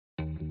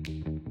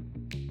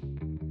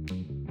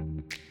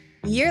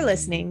You're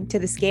listening to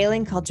the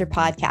Scaling Culture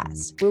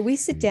Podcast, where we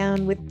sit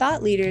down with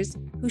thought leaders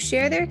who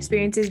share their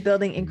experiences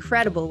building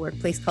incredible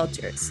workplace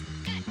cultures.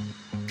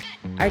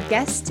 Our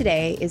guest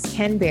today is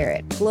Ken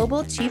Barrett,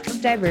 Global Chief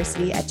of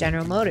Diversity at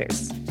General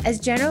Motors. As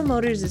General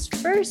Motors'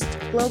 first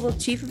Global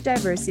Chief of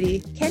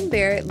Diversity, Ken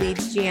Barrett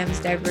leads GM's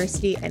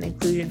diversity and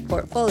inclusion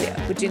portfolio,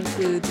 which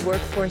includes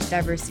workforce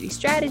diversity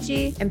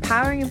strategy,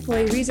 empowering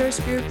employee resource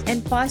groups,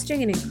 and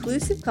fostering an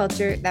inclusive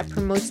culture that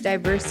promotes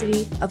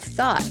diversity of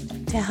thought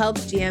to help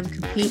GM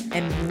compete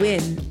and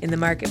win in the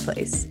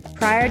marketplace.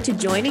 Prior to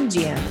joining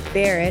GM,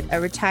 Barrett, a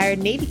retired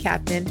Navy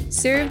captain,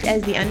 served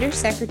as the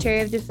Undersecretary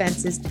of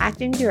Defense's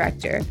acting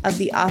director of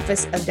the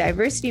Office of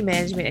Diversity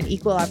Management and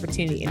Equal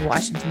Opportunity in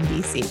Washington,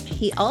 D.C.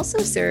 He also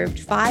served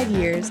 5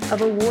 years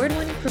of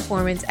award-winning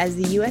performance as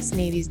the U.S.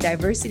 Navy's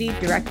Diversity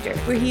Director,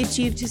 where he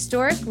achieved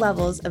historic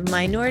levels of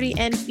minority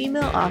and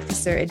female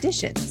officer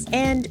additions,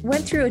 and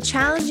went through a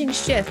challenging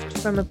shift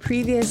from a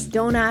previous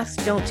don't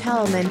ask, don't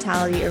tell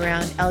mentality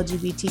around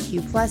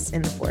LGBTQ+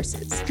 in the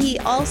forces. He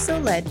also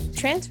led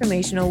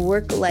transformational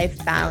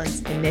work-life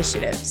balance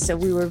initiatives, so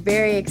we were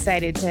very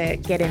excited to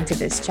get into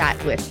this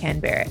chat with Ken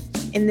Barrett.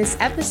 In this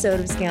episode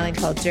of Scaling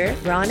Culture,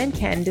 Ron and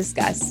Ken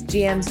discuss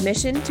GM's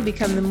mission to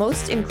become the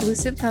most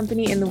inclusive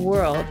company in the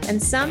world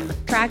and some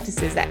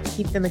practices that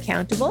keep them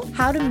accountable,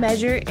 how to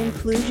measure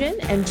inclusion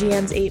and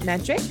GM's 8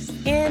 metrics,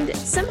 and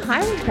some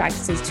hiring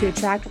practices to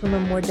attract from a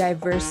more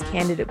diverse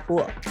candidate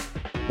pool.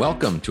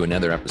 Welcome to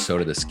another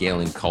episode of the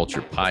Scaling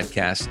Culture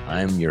Podcast.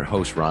 I'm your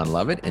host, Ron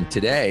Lovett, and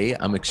today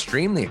I'm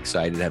extremely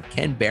excited to have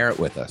Ken Barrett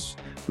with us,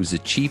 who's the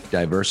Chief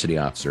Diversity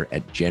Officer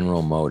at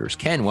General Motors.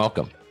 Ken,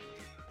 welcome.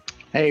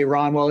 Hey,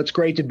 Ron. Well, it's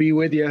great to be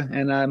with you,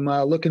 and I'm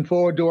looking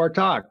forward to our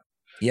talk.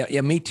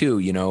 Yeah, me too.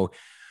 You know,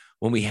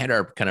 when we had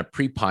our kind of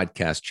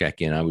pre-podcast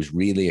check-in, I was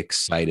really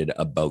excited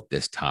about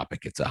this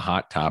topic. It's a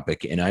hot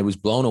topic, and I was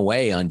blown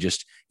away on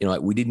just,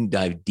 we didn't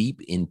dive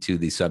deep into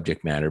the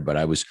subject matter, but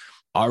I was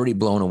already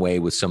blown away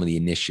with some of the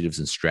initiatives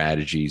and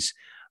strategies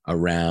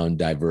around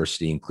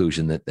diversity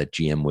inclusion that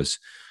GM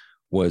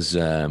was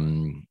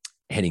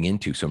heading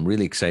into. So I'm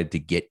really excited to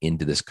get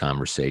into this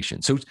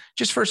conversation. So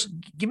just first,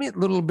 give me a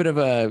little bit of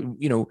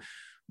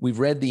we've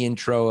read the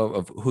intro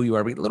of who you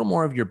are, but a little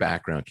more of your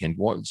background, Ken.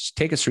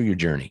 Take us through your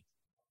journey.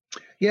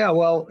 Yeah,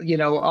 well,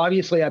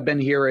 obviously I've been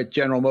here at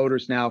General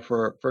Motors now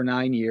for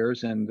 9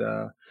 years. And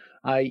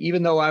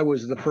even though I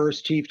was the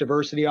first Chief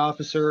Diversity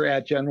Officer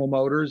at General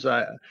Motors,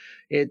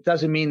 it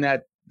doesn't mean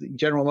that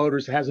General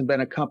Motors hasn't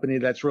been a company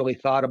that's really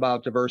thought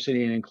about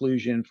diversity and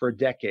inclusion for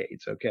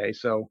decades. Okay,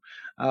 so,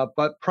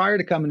 but prior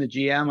to coming to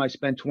GM, I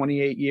spent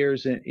 28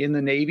 years in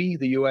the Navy,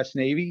 the U.S.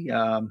 Navy,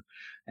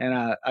 and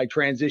I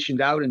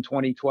transitioned out in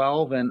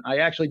 2012, and I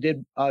actually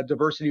did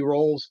diversity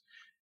roles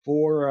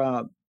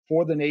for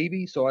the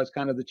Navy. So I was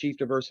kind of the Chief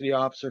Diversity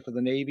Officer for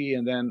the Navy,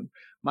 and then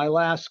my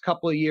last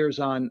couple of years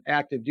on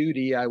active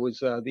duty, I was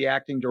the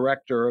acting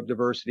director of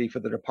diversity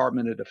for the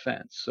Department of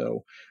Defense.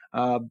 So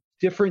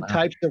different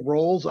types of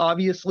roles,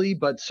 obviously,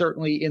 but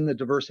certainly in the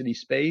diversity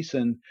space.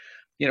 And,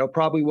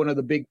 probably one of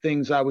the big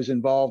things I was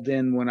involved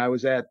in when I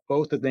was at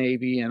both the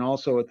Navy and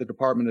also at the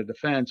Department of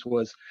Defense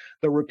was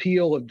the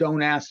repeal of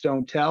don't ask,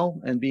 don't tell,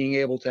 and being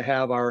able to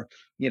have our,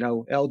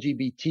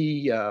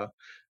 LGBT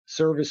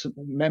service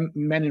men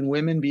and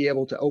women be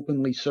able to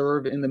openly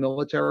serve in the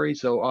military.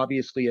 So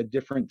obviously a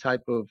different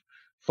type of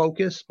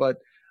focus, but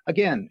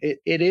again,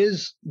 it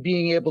is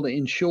being able to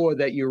ensure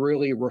that you're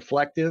really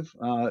reflective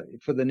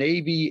for the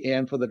Navy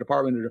and for the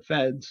Department of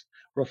Defense,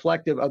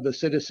 reflective of the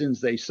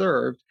citizens they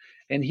served.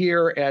 And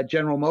here at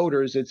General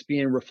Motors, it's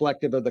being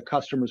reflective of the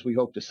customers we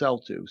hope to sell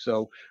to.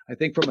 So I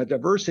think from a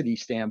diversity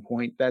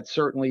standpoint, that's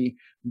certainly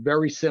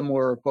very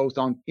similar both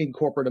in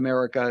corporate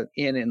America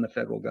and in the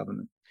federal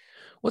government.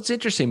 Well, it's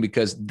interesting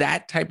because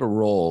that type of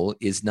role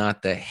is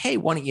not the, hey,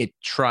 why don't you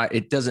try?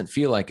 It doesn't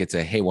feel like it's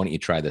a, hey, why don't you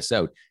try this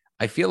out?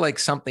 I feel like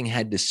something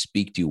had to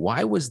speak to you.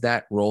 Why was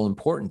that role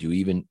important to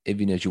you,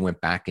 even as you went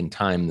back in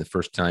time, the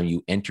first time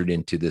you entered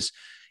into this,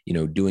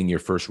 doing your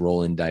first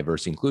role in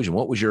diversity inclusion?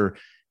 What was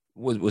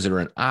was it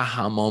an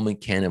aha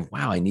moment, Ken, of,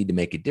 wow, I need to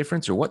make a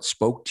difference? Or what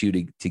spoke to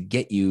you to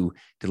get you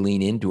to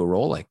lean into a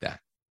role like that?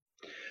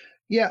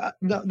 Yeah,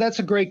 no, that's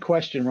a great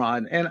question,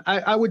 Ron. And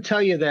I would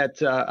tell you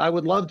that I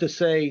would love to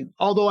say,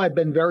 although I've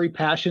been very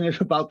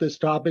passionate about this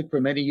topic for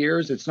many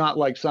years, it's not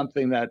like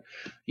something that,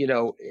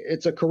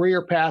 it's a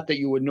career path that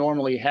you would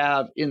normally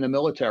have in the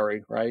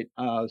military, right?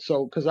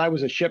 So because I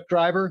was a ship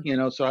driver,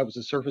 so I was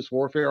a surface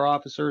warfare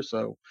officer.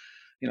 So,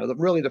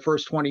 really the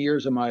first 20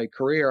 years of my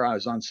career, I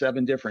was on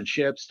 7 different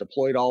ships,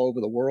 deployed all over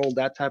the world,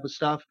 that type of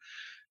stuff.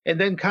 And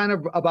then kind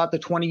of about the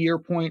 20-year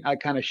point, I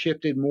kind of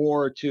shifted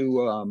more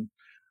to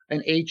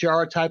an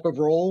HR type of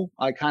role.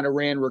 I kind of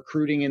ran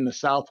recruiting in the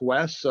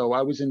Southwest. So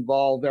I was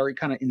involved very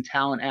kind of in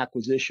talent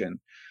acquisition.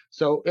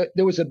 So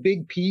there was a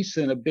big piece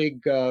and a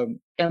big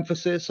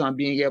emphasis on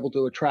being able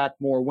to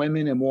attract more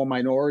women and more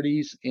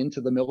minorities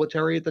into the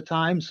military at the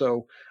time.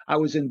 So I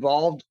was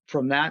involved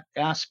from that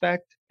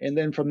aspect. And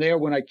then from there,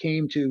 when I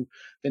came to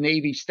the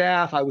Navy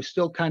staff, I was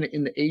still kind of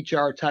in the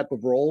HR type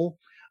of role.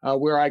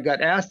 where I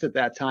got asked at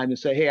that time to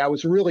say, hey, I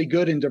was really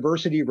good in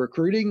diversity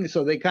recruiting.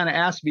 So they kind of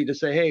asked me to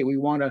say, hey, we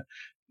want to,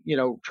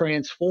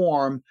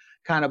 transform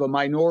kind of a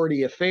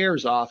minority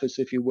affairs office,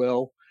 if you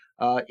will,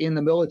 in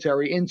the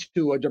military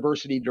into a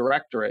diversity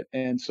directorate.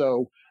 And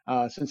so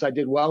since I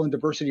did well in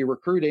diversity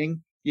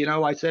recruiting,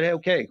 I said, hey,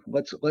 okay,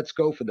 let's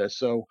go for this.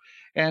 So,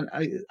 and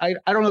I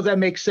don't know if that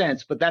makes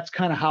sense, but that's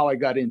kind of how I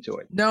got into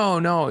it.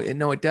 No,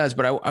 it does.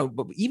 But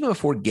but even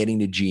before getting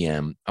to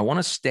GM, I want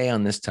to stay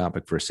on this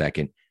topic for a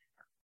second.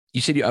 You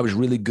said I was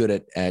really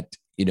good at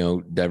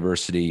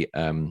diversity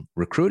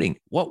recruiting.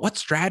 What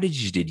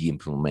strategies did you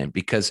implement?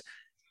 Because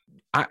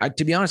I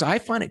to be honest, I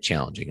find it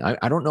challenging.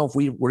 I don't know if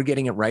we're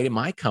getting it right in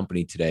my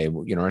company today.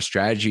 Our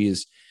strategy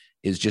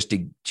is just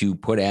to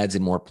put ads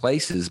in more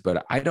places,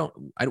 but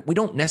we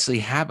don't necessarily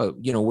have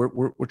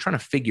we're trying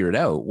to figure it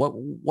out.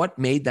 What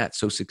made that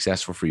so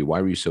successful for you?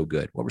 Why were you so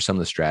good? What were some of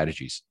the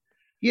strategies?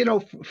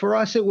 For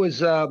us, it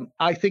was,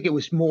 I think it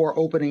was more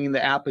opening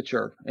the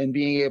aperture and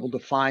being able to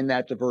find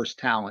that diverse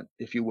talent,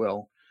 if you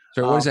will.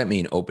 So what does that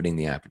mean, opening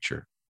the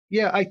aperture?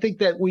 Yeah, I think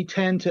that we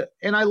tend to,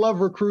 and I love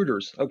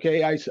recruiters.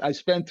 Okay. I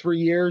spent 3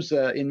 years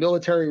in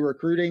military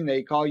recruiting.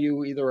 They call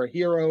you either a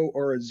hero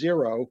or a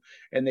zero,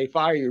 and they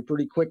fire you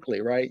pretty quickly,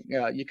 right?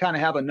 You kind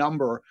of have a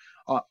number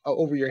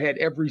over your head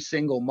every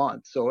single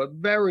month. So a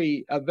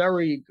very,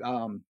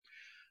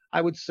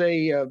 I would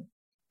say,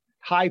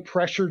 high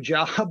pressure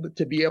job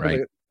to be able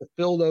Right. to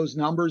fill those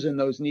numbers and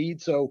those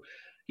needs. So,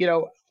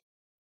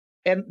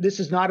 and this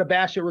is not a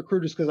bash at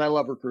recruiters because I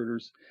love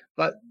recruiters,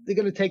 but they're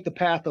going to take the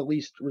path of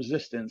least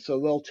resistance.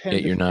 So they'll tend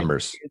Get to your fish.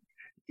 numbers.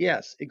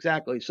 Yes,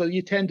 exactly. So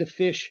you tend to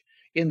fish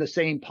in the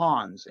same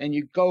ponds and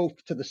you go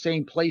to the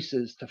same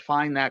places to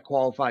find that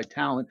qualified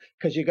talent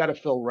because you got to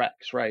fill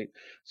recs, right?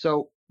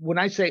 So when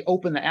I say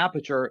open the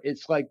aperture,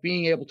 it's like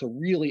being able to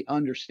really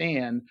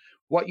understand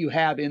what you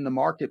have in the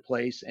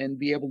marketplace and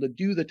be able to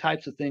do the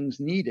types of things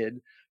needed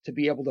to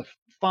be able to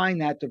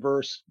find that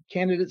diverse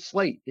candidate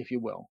slate, if you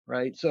will,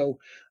 right? So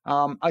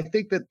I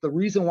think that the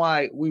reason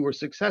why we were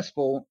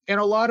successful, and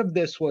a lot of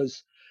this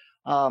was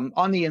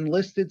on the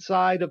enlisted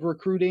side of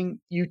recruiting,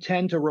 you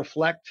tend to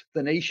reflect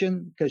the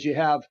nation because you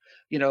have,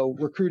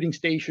 recruiting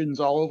stations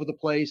all over the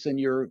place, and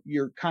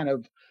you're kind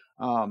of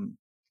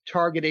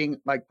targeting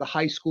like the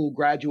high school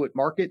graduate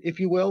market, if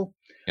you will.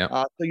 Yeah.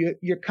 So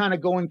you're kind of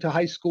going to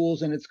high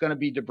schools, and it's going to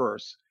be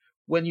diverse.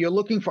 When you're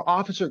looking for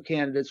officer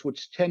candidates,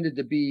 which tended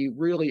to be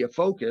really a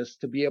focus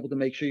to be able to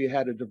make sure you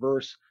had a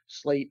diverse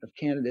slate of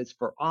candidates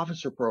for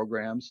officer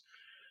programs,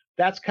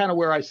 that's kind of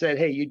where I said,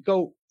 hey, you'd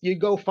go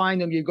find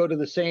them, you'd go to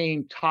the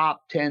same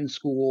top 10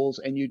 schools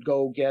and you'd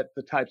go get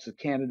the types of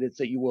candidates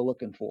that you were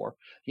looking for,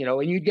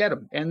 and you'd get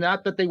them. And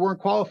not that they weren't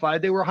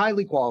qualified, they were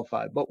highly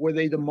qualified, but were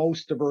they the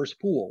most diverse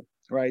pool,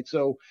 right?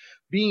 So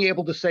being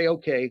able to say,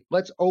 okay,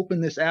 let's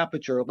open this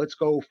aperture, let's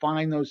go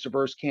find those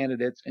diverse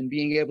candidates, and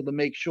being able to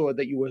make sure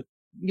that you were,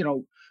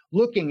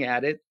 looking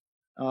at it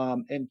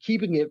and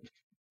keeping it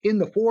in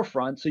the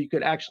forefront so you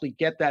could actually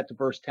get that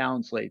diverse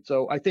talent slate.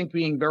 So I think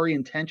being very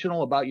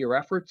intentional about your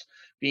efforts,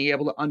 being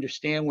able to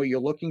understand where you're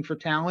looking for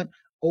talent,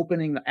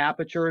 opening the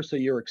aperture so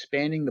you're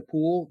expanding the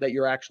pool that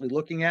you're actually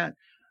looking at.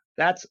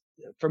 That's,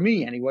 for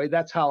me anyway,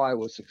 that's how I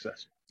was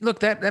successful. Look,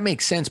 that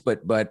makes sense,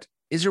 but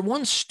is there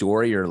one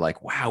story you're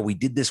like, wow, we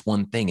did this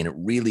one thing and it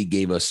really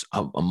gave us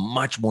a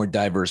much more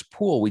diverse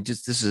pool?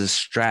 This is a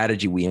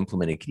strategy we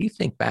implemented. Can you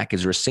think back?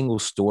 Is there a single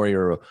story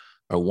or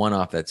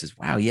one-off that says,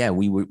 wow, yeah,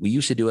 we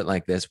used to do it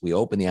like this. We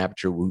opened the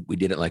aperture. We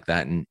did it like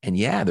that. And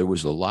yeah, there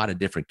was a lot of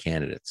different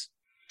candidates.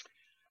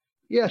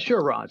 Yeah,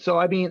 sure, Ron. So,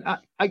 I mean,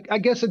 I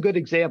guess a good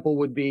example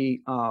would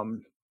be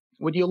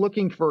when you're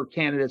looking for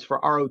candidates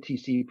for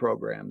ROTC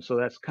programs. So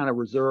that's kind of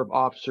Reserve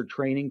Officer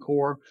Training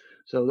Corps.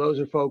 So those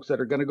are folks that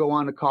are going to go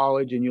on to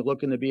college, and you're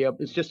looking to be able,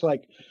 it's just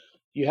like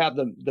you have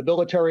the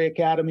military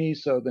academy,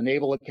 so the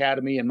Naval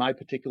Academy in my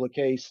particular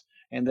case,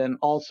 and then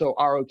also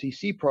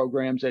ROTC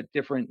programs at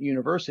different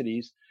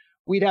universities.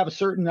 We'd have a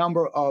certain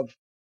number of,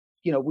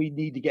 we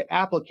need to get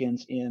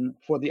applicants in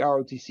for the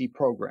ROTC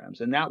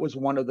programs. And that was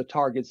one of the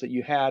targets that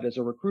you had as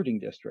a recruiting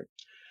district.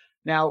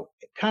 Now,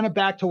 kind of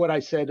back to what I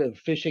said of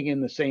fishing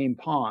in the same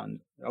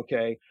pond,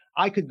 okay,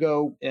 I could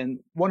go, and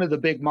one of the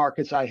big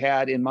markets I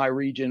had in my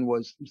region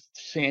was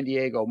San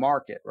Diego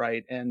market,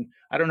 right? And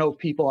I don't know if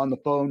people on the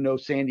phone know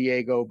San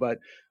Diego, but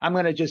I'm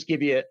going to just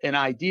give you an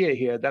idea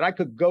here that I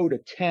could go to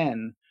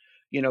 10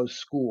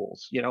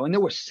 schools, and there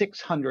were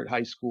 600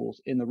 high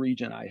schools in the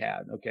region I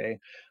had. Okay.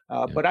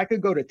 But I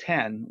could go to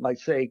 10, like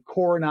say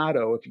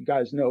Coronado, if you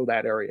guys know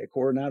that area.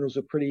 Coronado's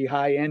a pretty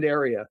high end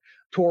area.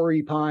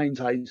 Torrey Pines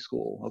High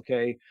School.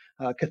 Okay.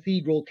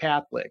 Cathedral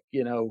Catholic,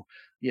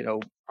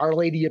 Our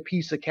Lady of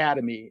Peace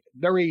Academy,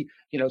 very,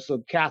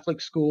 some Catholic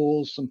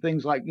schools, some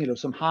things like,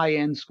 some high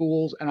end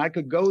schools. And I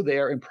could go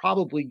there and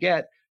probably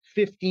get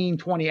 15,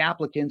 20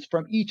 applicants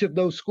from each of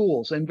those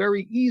schools and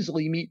very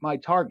easily meet my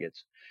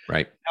targets.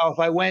 Right. Now, if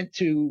I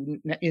went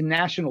in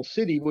National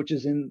City, which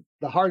is in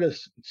the heart of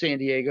San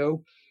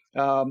Diego,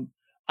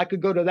 I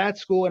could go to that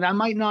school and I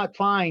might not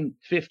find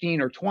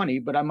 15 or 20,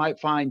 but I might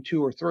find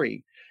 2 or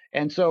 3.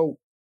 And so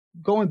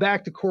going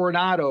back to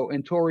Coronado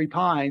and Torrey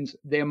Pines,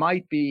 there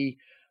might be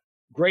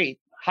great,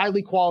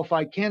 highly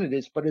qualified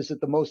candidates, but is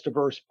it the most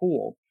diverse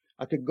pool?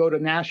 I could go to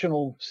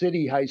National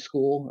City High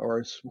School,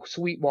 or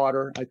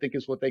Sweetwater, I think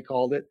is what they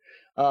called it.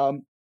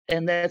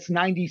 And that's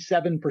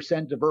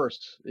 97%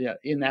 diverse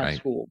in that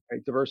school,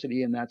 right?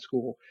 Diversity in that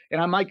school.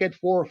 And I might get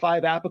 4 or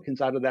 5 applicants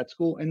out of that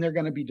school, and they're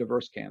going to be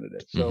diverse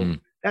candidates. So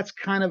that's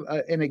kind of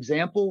an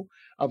example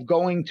of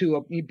going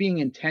to being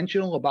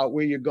intentional about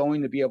where you're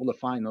going to be able to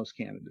find those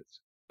candidates.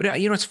 But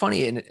it's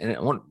funny, and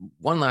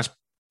one last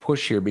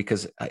push here,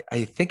 because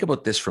I think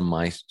about this from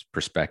my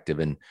perspective,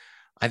 and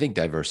I think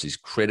diversity is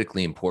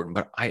critically important.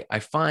 But I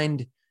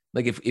find,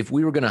 like, if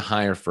we were going to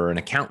hire for an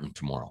accountant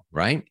tomorrow,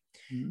 right?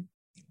 Mm-hmm.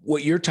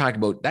 What you're talking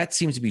about, that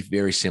seems to be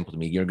very simple to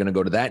me. You're going to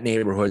go to that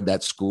neighborhood,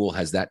 that school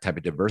has that type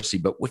of diversity.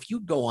 But if you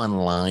go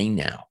online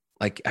now,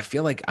 like, I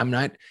feel like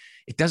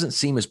it doesn't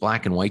seem as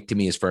black and white to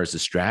me as far as the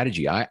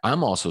strategy.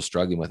 I'm also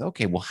struggling with,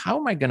 okay, well, how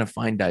am I going to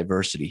find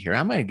diversity here?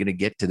 How am I going to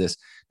get to this?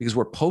 Because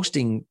we're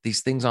posting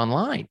these things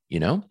online,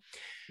 Yeah.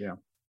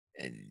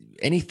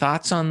 Any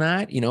thoughts on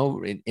that?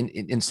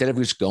 Instead of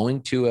just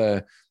going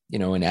to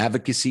an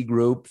advocacy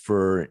group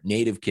for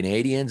Native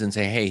Canadians and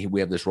say, hey, we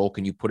have this role,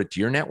 can you put it to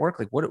your network?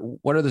 Like,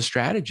 what are the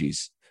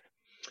strategies?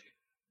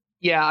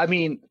 Yeah, I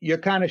mean, you're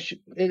kind of,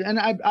 and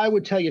I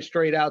would tell you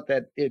straight out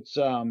that it's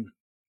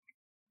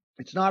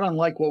not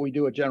unlike what we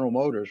do at General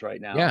Motors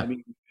right now. Yeah. I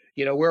mean,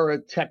 we're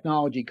a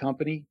technology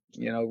company.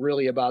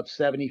 Really about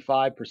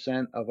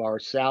 75% of our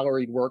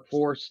salaried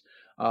workforce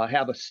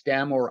have a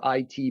STEM or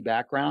IT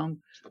background,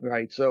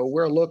 right? So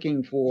we're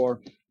looking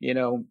for,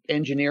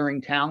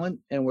 engineering talent,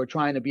 and we're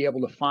trying to be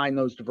able to find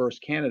those diverse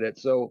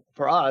candidates. So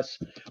for us,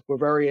 we're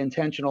very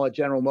intentional at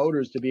General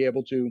Motors to be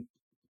able to,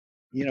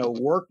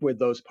 work with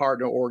those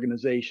partner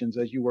organizations,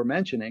 as you were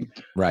mentioning,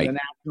 right? The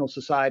National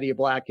Society of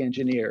Black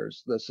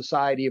Engineers, the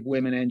Society of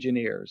Women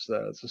Engineers,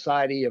 the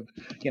Society of,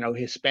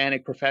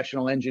 Hispanic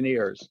Professional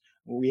Engineers.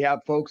 We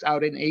have folks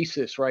out in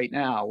ASIS right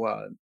now,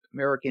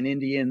 American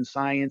Indian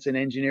Science and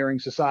Engineering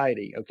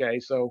Society. Okay,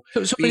 so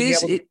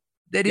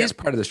that is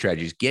part of the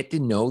strategy, is get to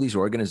know these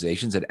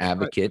organizations that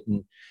advocate,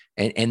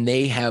 right. and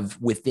they have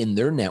within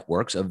their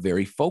networks a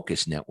very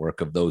focused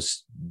network of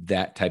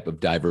that type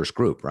of diverse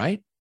group,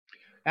 right?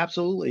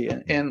 Absolutely.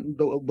 And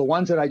the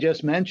ones that I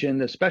just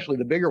mentioned, especially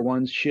the bigger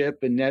ones, SHIP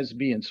and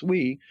NSBE and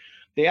SWE,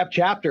 they have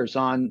chapters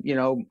on,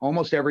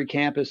 almost every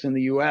campus in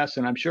the U.S.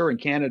 and I'm sure in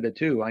Canada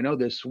too. I know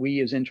this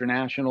SWE is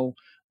international.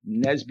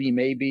 NSBE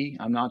maybe,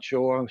 I'm not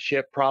sure.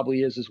 SHIP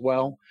probably is as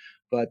well.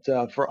 But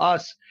for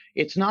us,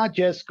 it's not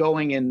just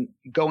going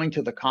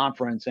to the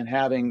conference and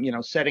having,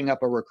 setting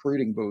up a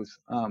recruiting booth.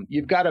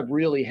 You've got to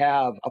really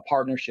have a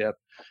partnership.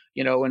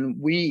 And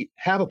we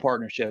have a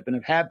partnership and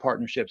have had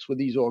partnerships with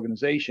these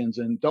organizations,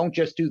 and don't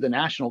just do the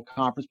national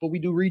conference, but we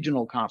do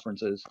regional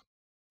conferences.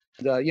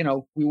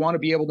 We want to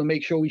be able to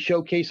make sure we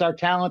showcase our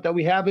talent that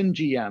we have in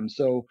GM.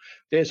 So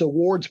there's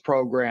awards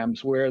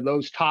programs where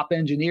those top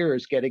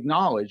engineers get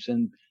acknowledged,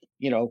 and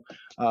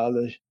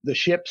the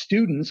SHIP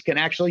students can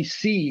actually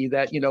see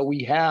that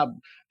we have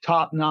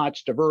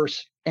top-notch,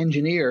 diverse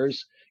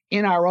engineers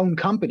in our own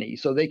company,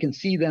 so they can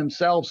see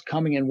themselves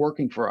coming and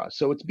working for us.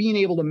 So it's being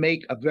able to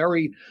make a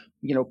very,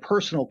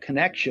 personal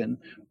connection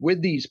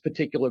with these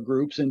particular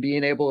groups, and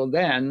being able to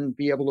then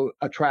be able to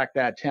attract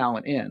that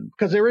talent in,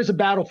 because there is a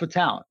battle for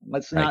talent.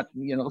 Let's not,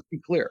 let's be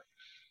clear.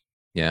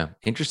 Yeah,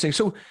 interesting.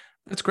 So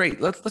that's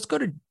great. Let's go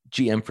to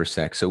GM for a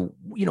sec. So,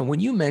 when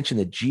you mentioned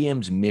that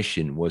GM's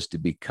mission was to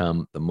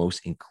become the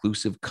most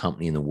inclusive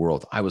company in the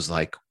world, I was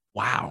like,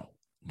 wow.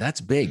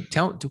 That's big.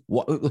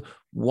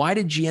 Why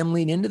did GM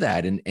lean into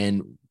that?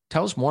 And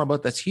tell us more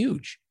about that's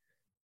huge.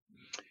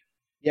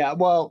 Yeah,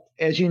 well,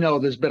 as you know,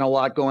 there's been a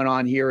lot going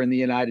on here in the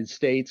United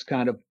States,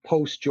 kind of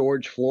post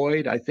George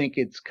Floyd. I think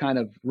it's kind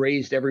of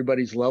raised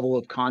everybody's level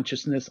of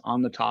consciousness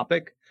on the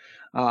topic.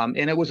 And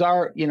it was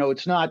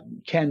it's not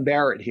Ken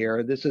Barrett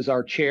here. This is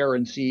our chair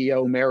and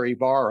CEO, Mary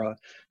Barra,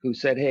 who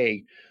said,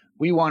 hey,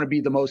 we want to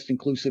be the most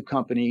inclusive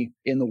company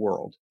in the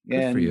world.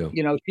 Good for you.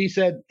 She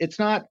said it's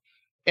not.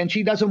 And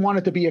she doesn't want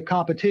it to be a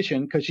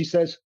competition, because she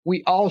says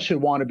we all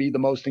should want to be the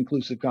most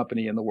inclusive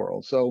company in the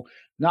world. So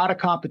not a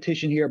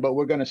competition here, but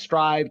we're going to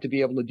strive to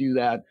be able to do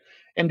that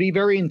and be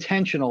very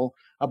intentional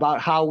about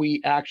how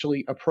we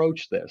actually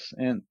approach this.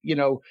 And,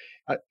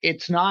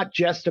 it's not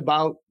just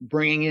about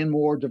bringing in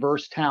more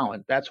diverse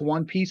talent. That's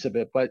one piece of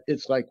it, but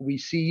it's like, we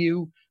see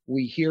you,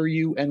 we hear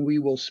you, and we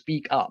will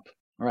speak up.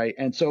 Right.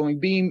 And so in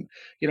being,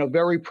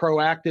 very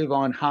proactive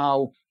on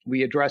how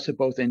we address it,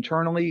 both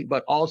internally,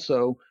 but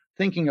also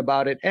thinking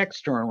about it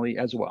externally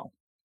as well.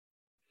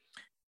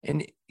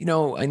 And,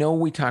 I know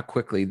we talked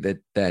quickly that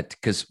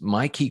because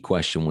my key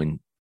question when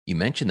you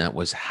mentioned that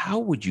was, how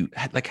would you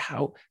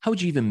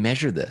even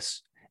measure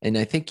this? And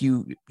I think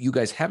you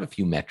guys have a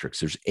few metrics.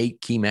 There's 8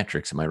 key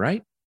metrics. Am I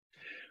right?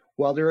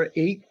 Well, there are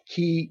 8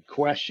 key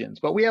questions,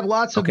 but we have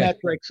lots of Okay.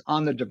 metrics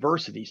on the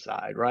diversity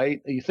side, right?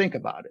 You think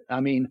about it. I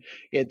mean,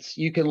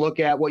 you can look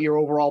at what your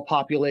overall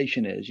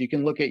population is. You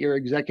can look at your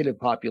executive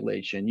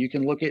population. You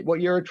can look at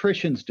what your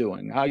attrition's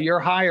doing, how your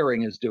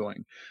hiring is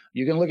doing.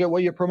 You can look at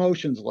what your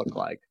promotions look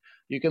like.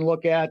 You can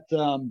look at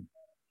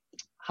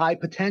high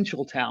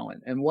potential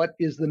talent and what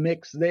is the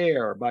mix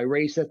there by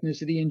race,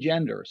 ethnicity, and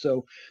gender.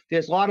 So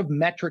there's a lot of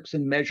metrics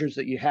and measures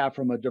that you have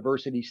from a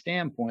diversity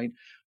standpoint.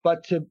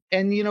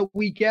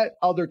 We get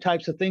other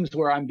types of things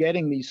where I'm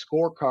getting these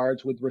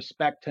scorecards with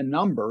respect to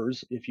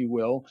numbers, if you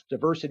will,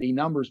 diversity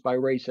numbers by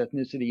race,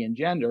 ethnicity, and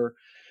gender.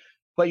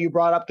 But you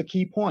brought up the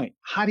key point.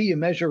 How do you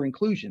measure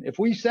inclusion? If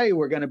we say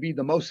we're going to be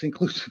the most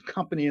inclusive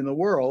company in the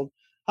world,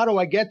 how do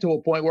I get to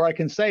a point where I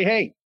can say,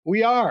 hey,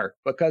 we are?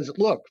 Because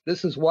look,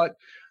 this is what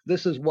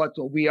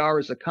we are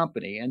as a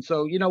company. And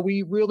so,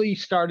 we really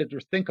started to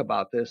think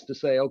about this to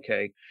say,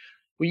 okay,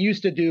 we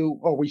used to do,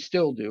 or we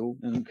still do,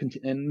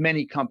 and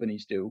many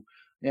companies do,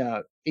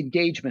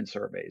 engagement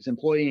surveys,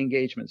 employee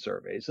engagement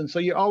surveys. And so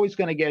you're always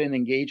going to get an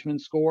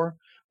engagement score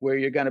where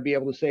you're going to be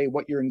able to say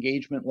what your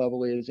engagement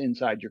level is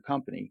inside your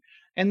company.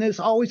 And there's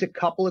always a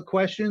couple of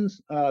questions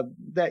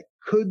that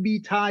could be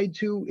tied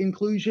to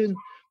inclusion,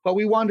 but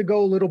we wanted to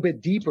go a little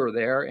bit deeper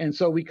there. And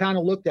so we kind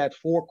of looked at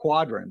 4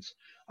 quadrants: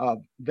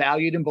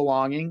 valued and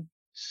belonging,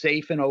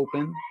 safe and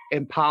open,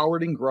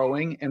 empowered and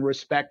growing, and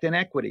respect and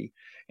equity.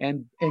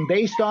 And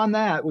based on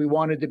that, we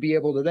wanted to be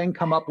able to then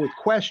come up with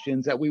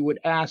questions that we would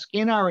ask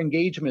in our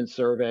engagement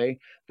survey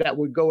that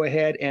would go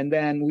ahead, and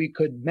then we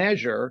could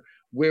measure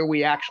where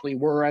we actually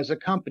were as a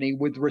company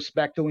with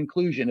respect to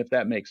inclusion, if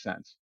that makes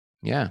sense.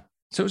 Yeah.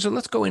 So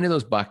let's go into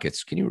those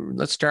buckets.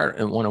 Let's start.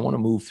 And I want to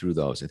move through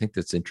those. I think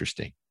that's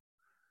interesting.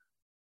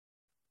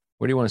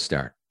 Where do you want to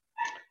start?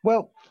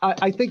 Well,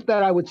 I think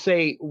that I would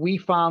say we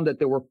found that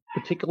there were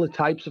particular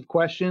types of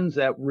questions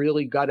that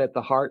really got at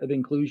the heart of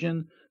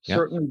inclusion. Yep.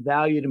 Certainly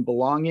valued and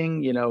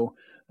belonging.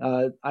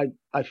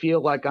 I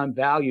feel like I'm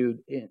valued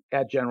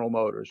at General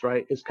Motors,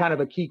 right? It's kind of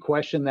a key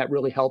question that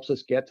really helps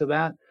us get to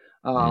that.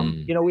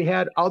 We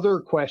had other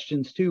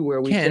questions too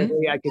where we said,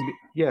 hey,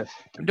 yes.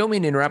 Don't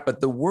mean to interrupt,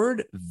 but the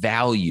word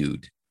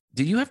valued,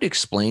 did you have to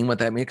explain what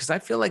that means? Because I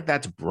feel like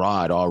that's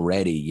broad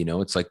already.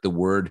 It's like the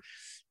word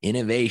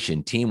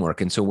innovation,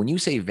 teamwork. And so when you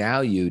say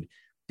valued,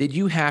 did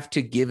you have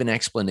to give an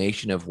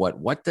explanation of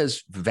what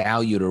does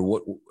valued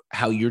or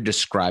how you're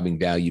describing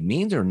valued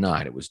means or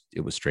not? It was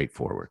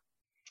straightforward.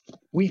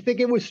 We think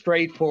it was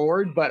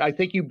straightforward, but I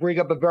think you bring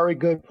up a very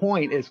good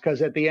point, is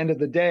because at the end of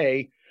the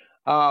day,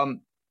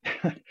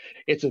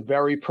 it's a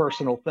very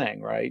personal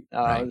thing, right?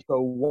 Right.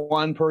 So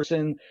one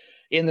person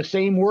in the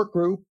same work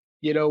group,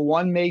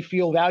 one may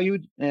feel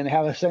valued and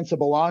have a sense of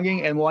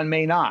belonging, and one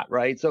may not,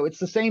 right? So it's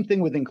the same thing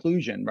with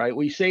inclusion, right?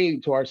 We say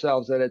to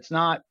ourselves that it's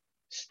not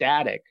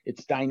static,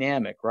 it's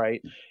dynamic,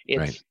 right?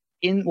 It's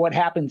in what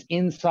happens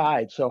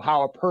inside. So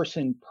how a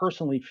person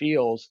personally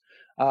feels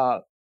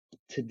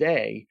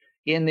today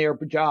in their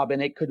job,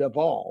 and it could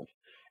evolve.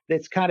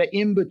 That's kind of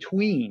in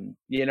between,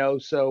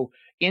 so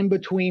in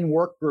between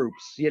work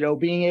groups,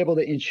 being able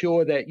to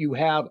ensure that you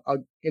have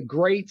a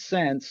great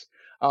sense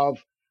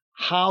of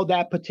how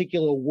that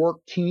particular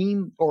work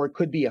team, or it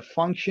could be a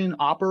function,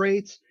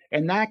 operates.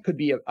 And that could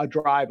be a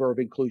driver of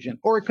inclusion,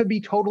 or it could be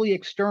totally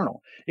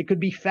external. It could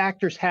be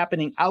factors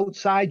happening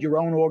outside your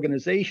own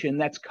organization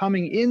that's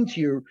coming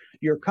into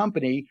your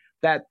company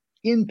that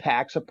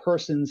impacts a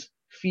person's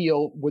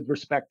feel with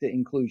respect to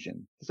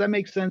inclusion. Does that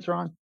make sense,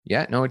 Ron?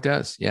 Yeah, no, it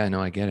does. Yeah, no,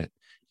 I get it.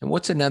 And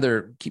what's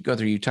another, keep going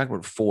through, you talked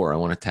about 4. I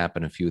want to tap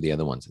in a few of the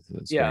other ones.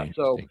 Yeah.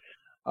 So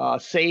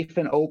safe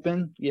and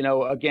open,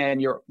 again,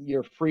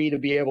 you're free to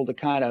be able to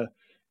kind of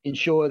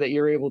ensure that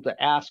you're able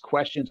to ask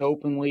questions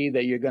openly,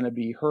 that you're going to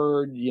be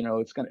heard.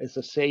 It's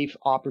a safe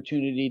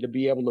opportunity to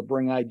be able to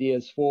bring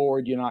ideas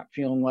forward. You're not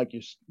feeling like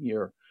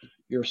you're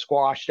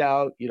squashed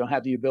out. You don't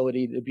have the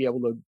ability to be able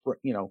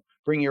to,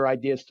 bring your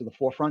ideas to the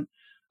forefront.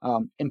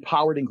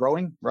 Empowered and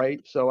growing, right?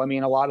 So, a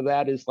lot of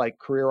that is like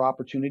career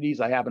opportunities.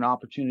 I have an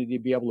opportunity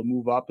to be able to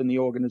move up in the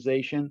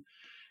organization.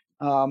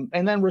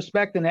 And then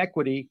respect and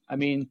equity.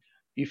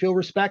 You feel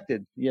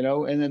respected,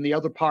 and then the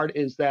other part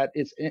is that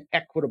it's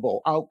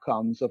equitable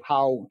outcomes of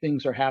how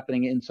things are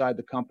happening inside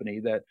the company,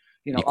 that,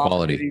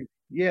 equality.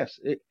 Yes,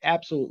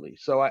 absolutely.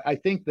 So I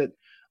think that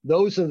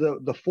those are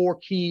the 4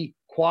 key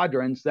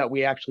quadrants that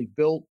we actually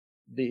built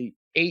the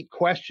 8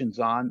 questions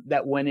on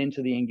that went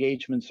into the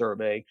engagement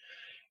survey,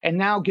 and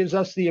now gives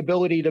us the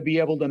ability to be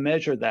able to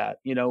measure that.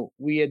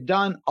 We had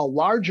done a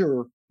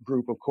larger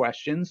group of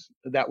questions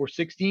that were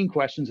 16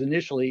 questions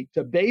initially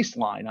to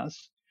baseline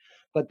us,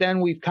 but then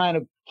we've kind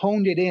of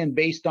honed it in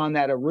based on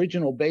that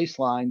original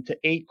baseline to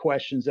 8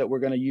 questions that we're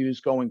going to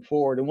use going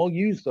forward. And we'll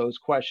use those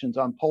questions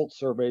on Pulse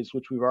surveys,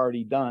 which we've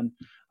already done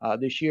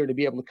this year, to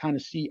be able to kind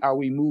of see, are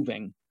we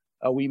moving?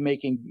 Are we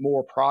making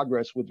more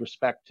progress with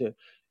respect to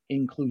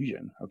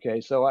inclusion?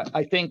 Okay, so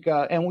I think,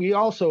 and we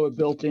also have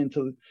built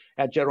into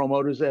at General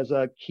Motors as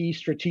a key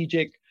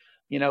strategic,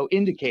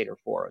 indicator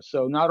for us.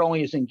 So not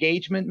only is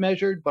engagement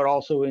measured, but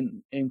also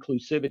in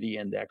inclusivity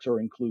index or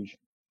inclusion.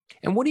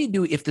 And what do you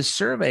do if the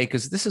survey,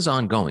 because this is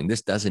ongoing,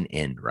 this doesn't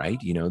end, right?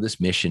 This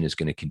mission is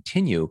going to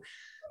continue.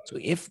 So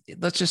if,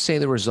 let's just say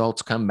the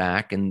results come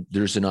back and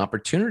there's an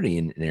opportunity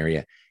in an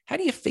area, how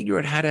do you figure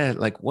out how to,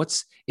 like,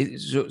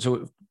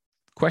 so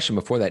question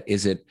before that,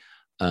 is it,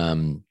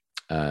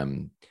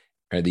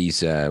 are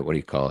these, what do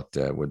you call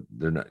it? Where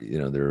they're not,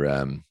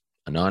 they're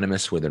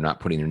anonymous, where they're not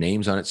putting their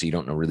names on it. So you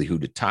don't know really who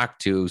to talk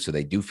to. So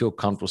they do feel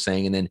comfortable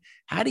saying, and then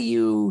how do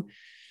you,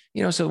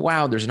 so,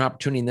 wow, there's an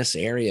opportunity in this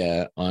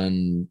area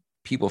on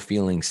people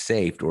feeling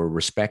safe or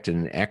respected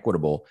and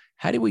equitable.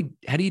 How do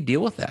you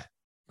deal with that?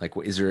 Like,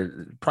 is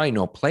there probably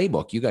no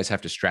playbook? You guys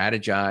have to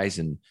strategize,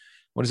 and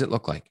what does it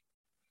look like?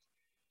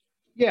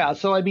 Yeah,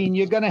 so I mean,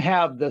 you're going to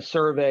have the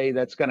survey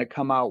that's going to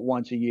come out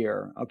once a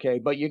year, okay?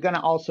 But you're going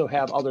to also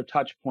have other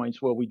touch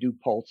points where we do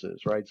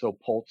pulses, right? So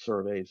pulse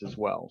surveys as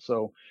well.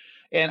 So,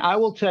 and I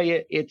will tell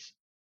you, it's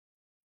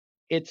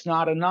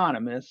not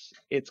anonymous,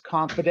 it's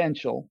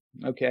confidential,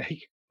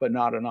 okay? But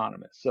not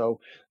anonymous. So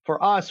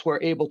for us,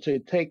 we're able to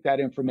take that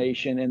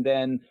information, and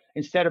then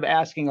instead of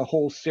asking a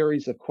whole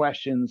series of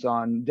questions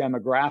on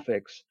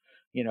demographics,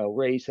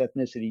 race,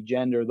 ethnicity,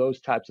 gender,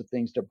 those types of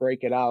things, to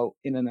break it out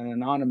in an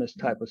anonymous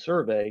type of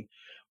survey,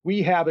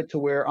 we have it to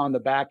where on the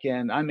back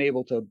end, I'm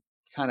able to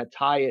kind of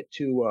tie it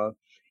to a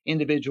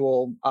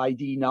individual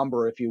ID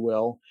number, if you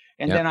will.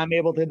 And then I'm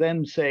able to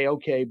then say,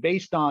 okay,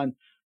 based on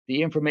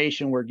the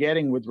information we're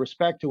getting with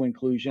respect to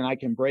inclusion, I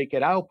can break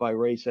it out by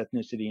race,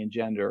 ethnicity, and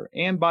gender,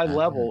 and by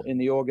level in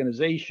the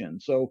organization.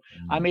 So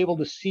I'm able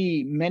to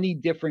see many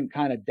different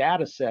kind of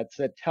data sets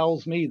that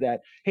tells me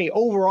that, hey,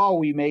 overall,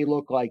 we may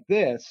look like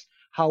this.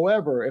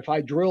 However, if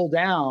I drill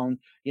down,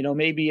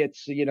 maybe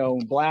it's,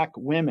 Black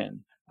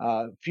women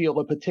feel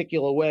a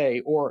particular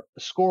way, or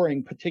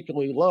scoring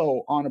particularly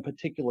low on a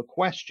particular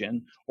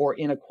question or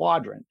in a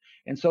quadrant.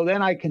 And so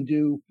then I can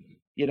do,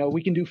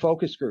 we can do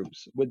focus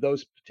groups with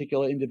those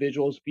particular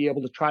individuals, be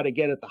able to try to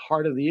get at the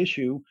heart of the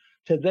issue,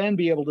 to then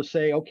be able to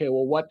say, okay,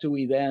 well, what do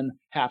we then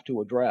have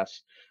to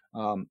address?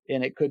 And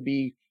it could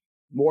be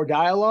more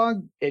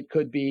dialogue. It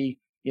could be,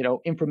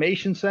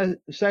 information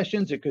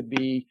sessions. It could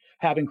be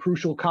having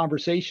crucial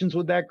conversations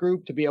with that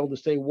group to be able to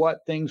say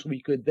what things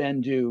we could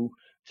then do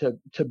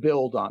to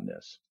build on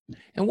this.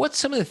 And what's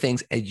some of the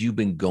things, as you've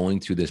been going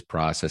through this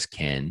process,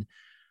 Ken,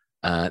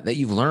 that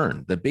you've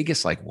learned? The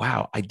biggest, like,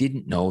 wow, I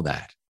didn't know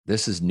that.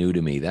 This is new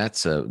to me.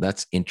 That's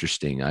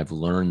interesting. I've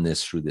learned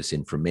this through this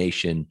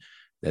information,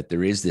 that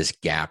there is this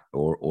gap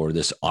or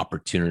this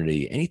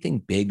opportunity. Anything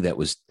big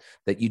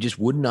that you just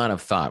would not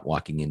have thought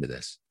walking into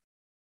this?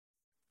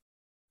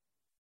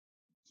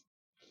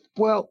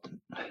 Well,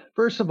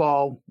 first of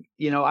all,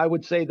 I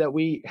would say that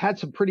we had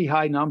some pretty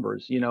high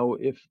numbers.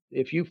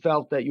 If you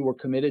felt that you were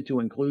committed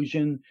to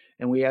inclusion,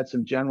 and we had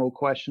some general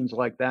questions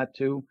like that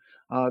too,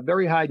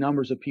 very high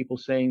numbers of people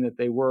saying that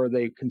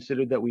they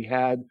considered that we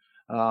had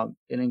an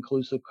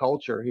inclusive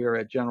culture here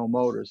at General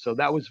Motors. So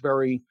that was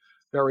very,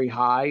 very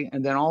high.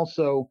 And then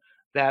also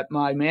that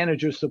my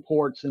manager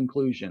supports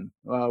inclusion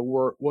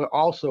were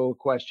also a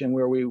question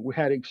where we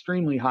had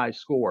extremely high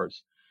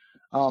scores.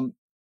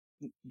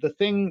 The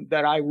thing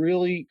that I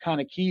really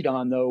kind of keyed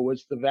on, though,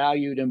 was the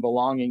valued and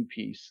belonging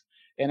piece.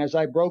 And as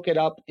I broke it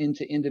up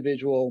into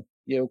individual,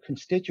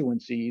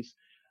 constituencies,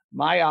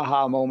 my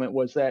aha moment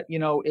was that,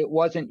 it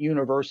wasn't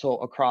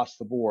universal across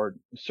the board.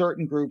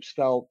 Certain groups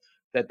felt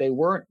that they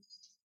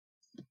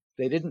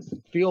didn't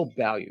feel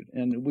valued.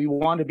 And we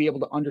wanted to be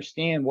able to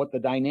understand what the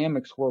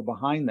dynamics were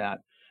behind that.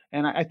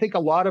 And I think a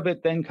lot of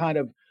it then kind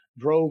of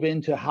drove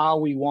into how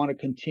we want to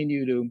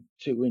continue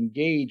to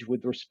engage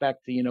with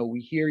respect to, we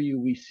hear you,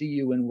 we see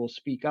you, and we'll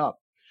speak up.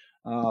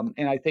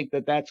 And I think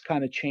that that's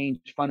kind of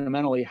changed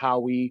fundamentally how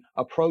we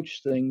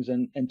approach things,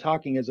 and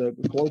talking as a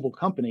global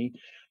company,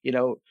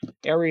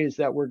 areas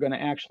that we're going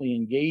to actually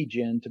engage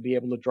in to be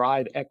able to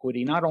drive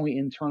equity, not only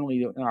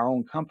internally in our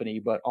own company,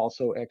 but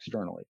also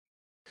externally.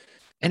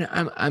 And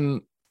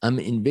I'm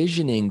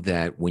envisioning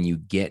that when you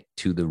get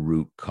to the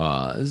root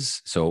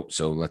cause, so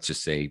let's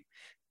just say,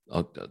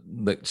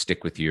 let's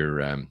stick with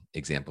your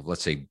example.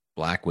 Let's say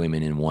Black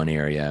women in one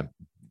area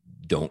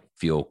don't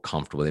feel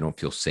comfortable. They don't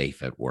feel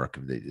safe at work.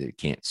 They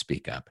can't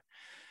speak up.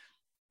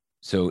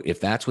 So if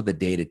that's what the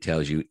data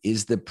tells you,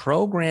 is the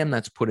program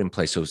that's put in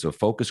place, so a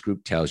focus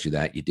group tells you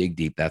that, you dig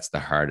deep, that's the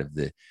heart of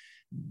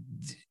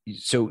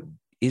so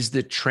is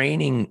the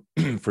training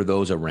for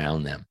those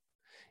around them?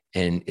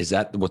 And is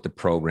that what the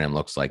program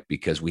looks like?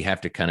 Because we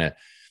have to kind of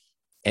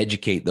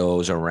educate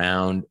those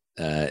around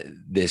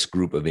this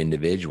group of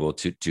individual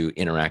to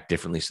interact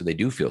differently so they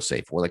do feel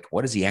safe. Or like,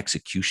 what does the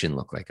execution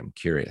look like? I'm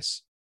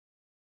curious.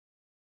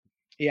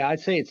 Yeah, I'd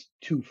say it's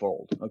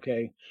twofold.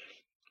 Okay.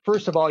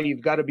 First of all,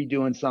 you've got to be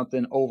doing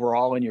something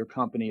overall in your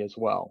company as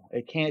well.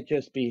 It can't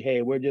just be,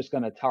 hey, we're just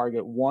going to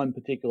target one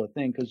particular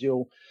thing, because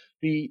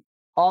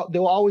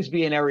there'll always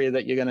be an area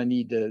that you're going to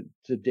need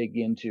to dig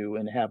into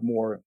and have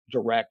more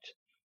direct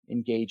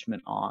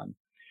engagement on.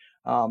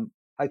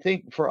 I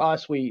think for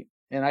us,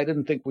 and I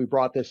didn't think we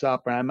brought this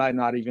up, and I might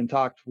not even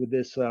talked with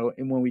this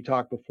when we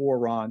talked before,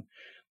 Ron,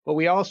 but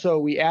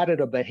we added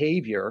a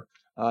behavior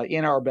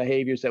in our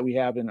behaviors that we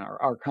have in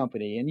our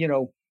company.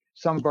 And,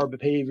 some of our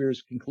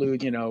behaviors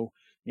include,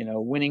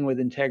 winning with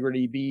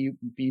integrity,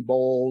 be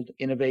bold,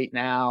 innovate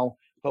now,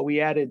 but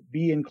we added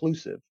be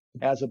inclusive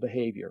as a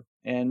behavior.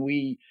 And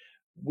we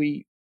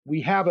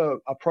have a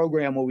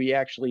program where we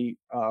actually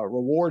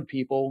reward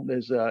people.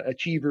 There's a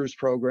Achievers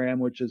program,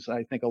 which is,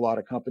 I think, a lot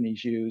of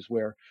companies use,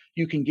 where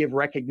you can give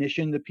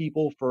recognition to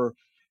people for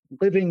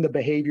living the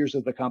behaviors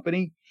of the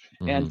company.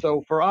 Mm-hmm. And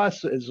so for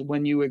us is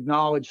when you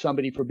acknowledge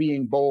somebody for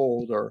being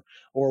bold or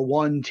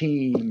one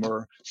team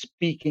or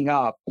speaking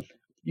up,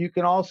 you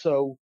can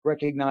also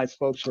recognize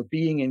folks for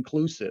being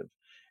inclusive.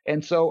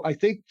 And so I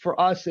think for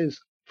us is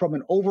from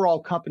an overall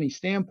company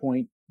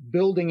standpoint,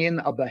 building in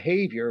a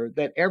behavior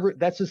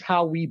that's just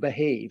how we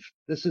behave.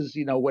 This is,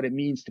 what it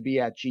means to be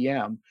at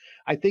GM.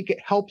 I think it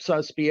helps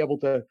us be able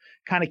to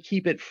kind of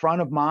keep it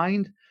front of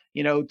mind,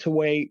 to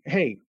weigh,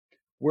 hey,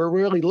 we're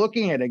really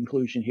looking at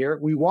inclusion here.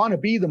 We want to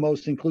be the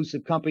most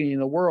inclusive company in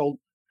the world.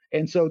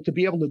 And so to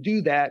be able to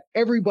do that,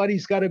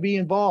 everybody's got to be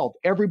involved.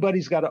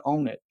 Everybody's got to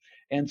own it.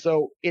 And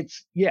so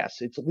it's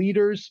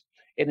leaders,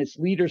 and it's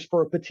leaders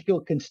for a particular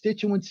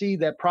constituency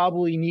that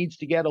probably needs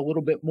to get a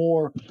little bit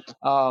more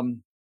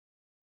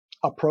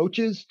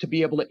approaches to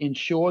be able to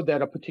ensure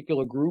that a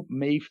particular group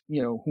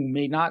who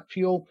may not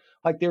feel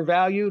like they're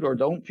valued or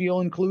don't feel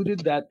included,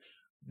 that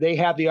they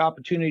have the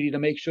opportunity to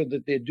make sure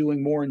that they're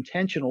doing more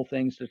intentional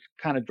things to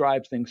kind of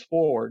drive things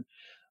forward.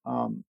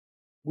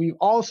 We've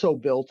also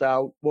built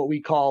out what we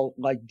call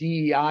like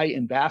DEI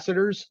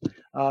ambassadors,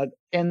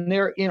 and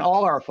they're in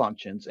all our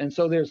functions. And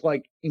so there's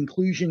like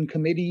inclusion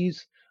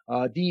committees,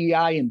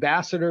 DEI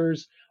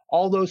ambassadors,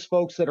 all those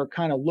folks that are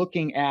kind of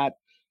looking at,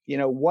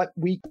 what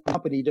we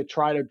company to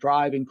try to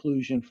drive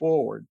inclusion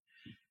forward.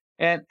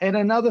 And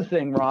another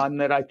thing, Ron,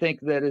 that I think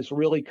that has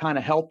really kind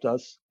of helped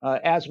us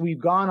as we've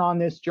gone on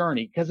this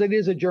journey, because it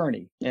is a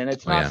journey, and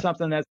it's not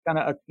something that's kind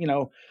of,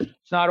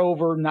 it's not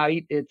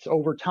overnight, it's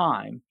over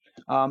time.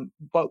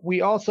 But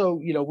we also,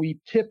 we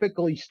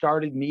typically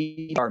started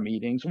our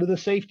meetings with a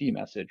safety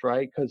message,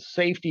 right? Because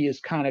safety is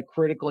kind of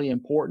critically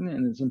important,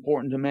 and it's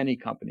important to many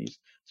companies,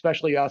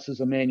 especially us as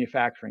a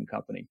manufacturing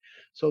company.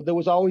 So there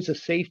was always a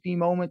safety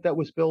moment that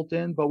was built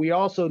in, but we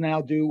also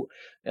now do,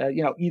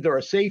 either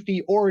a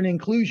safety or an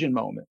inclusion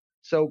moment.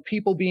 So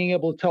people being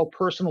able to tell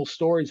personal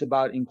stories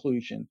about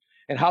inclusion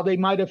and how they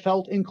might have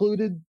felt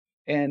included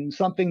and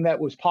something that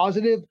was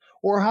positive,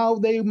 or how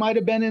they might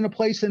have been in a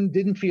place and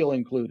didn't feel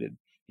included,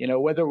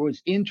 whether it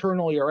was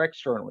internally or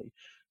externally.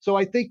 So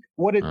I think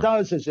what it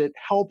does is it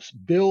helps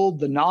build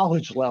the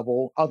knowledge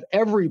level of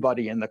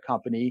everybody in the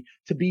company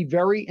to be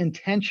very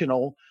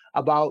intentional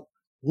about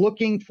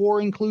looking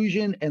for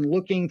inclusion and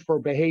looking for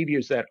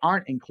behaviors that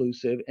aren't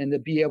inclusive, and to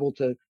be able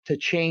to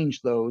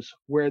change those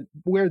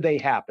where they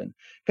happen.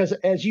 Because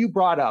as you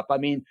brought up,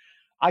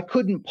 I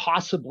couldn't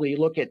possibly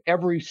look at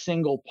every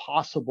single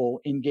possible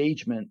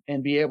engagement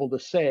and be able to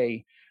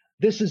say,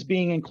 this is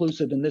being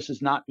inclusive and this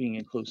is not being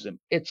inclusive.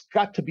 It's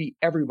got to be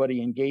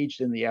everybody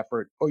engaged in the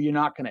effort, or you're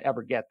not going to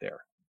ever get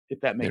there,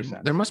 if that makes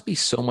sense. There must be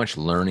so much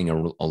learning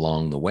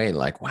along the way.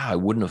 Like, wow, I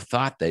wouldn't have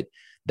thought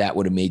that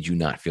would have made you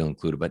not feel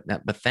included,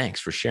 but thanks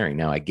for sharing.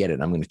 Now I get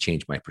it. I'm going to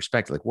change my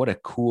perspective. Like, what a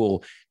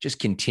cool, just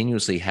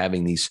continuously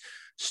having these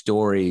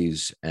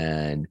stories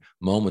and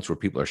moments where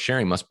people are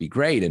sharing must be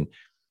great. And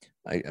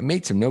I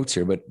made some notes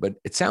here, but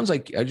it sounds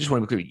like, I just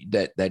want to be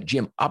clear that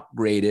GM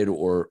upgraded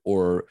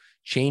or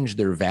changed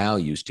their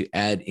values to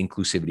add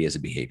inclusivity as a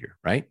behavior,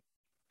 right?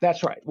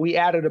 That's right. We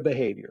added a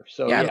behavior.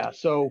 So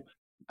so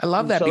I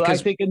love that,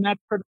 because I think in that,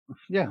 go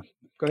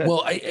ahead.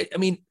 Well,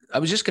 I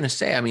was just going to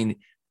say,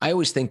 I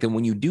always think that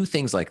when you do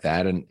things like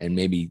that, and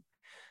maybe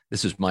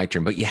this is my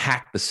term, but you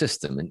hack the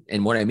system.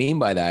 And what I mean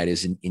by that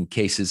is in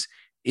cases,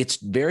 it's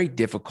very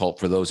difficult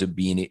for those of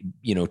being,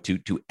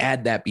 to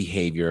add that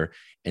behavior,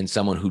 and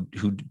someone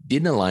who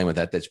didn't align with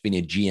that's been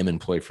a GM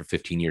employee for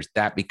 15 years,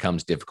 that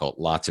becomes difficult.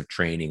 Lots of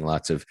training,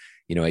 lots of,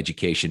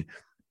 education,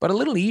 but a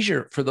little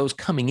easier for those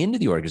coming into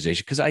the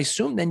organization. Because I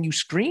assume then you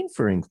screen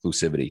for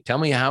inclusivity. Tell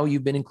me how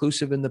you've been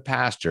inclusive in the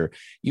past, or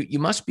you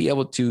must be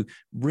able to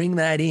bring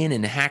that in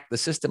and hack the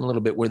system a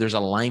little bit where there's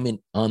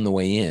alignment on the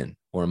way in,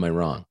 or am I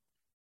wrong?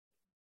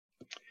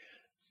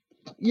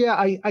 Yeah,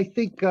 I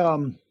think,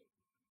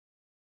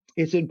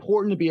 it's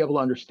important to be able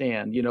to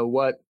understand,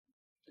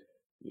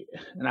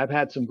 and I've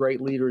had some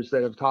great leaders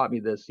that have taught me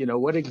this,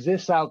 what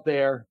exists out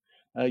there,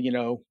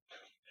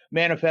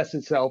 manifests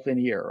itself in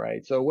here,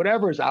 right? So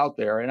whatever's out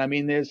there,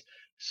 and there's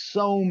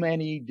so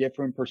many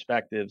different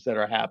perspectives that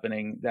are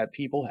happening that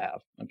people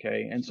have,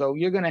 okay? And so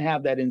you're going to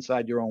have that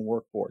inside your own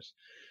workforce.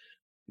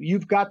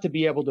 You've got to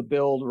be able to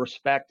build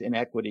respect and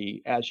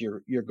equity as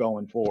you're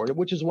going forward,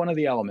 which is one of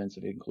the elements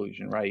of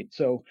inclusion, right?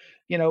 So,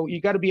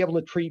 you got to be able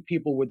to treat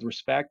people with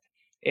respect.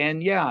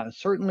 And yeah,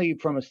 certainly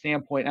from a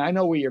standpoint, and I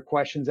know where your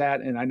question's at,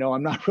 and I know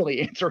I'm not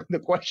really answering the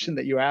question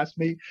that you asked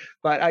me,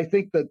 but I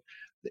think that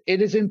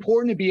it is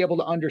important to be able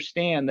to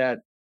understand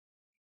that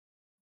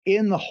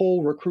in the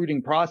whole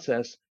recruiting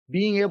process,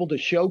 being able to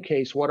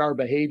showcase what our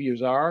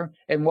behaviors are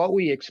and what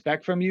we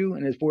expect from you.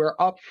 And if we're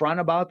upfront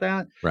about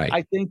that, Right.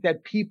 I think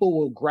that people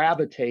will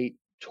gravitate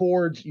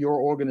towards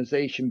your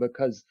organization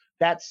because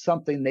that's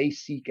something they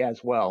seek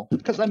as well.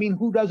 Because I mean,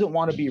 who doesn't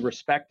want to be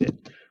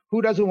respected?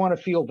 Who doesn't want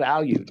to feel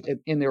valued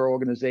in their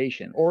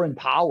organization or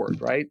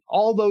empowered, right?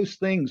 All those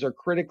things are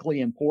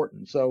critically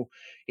important. So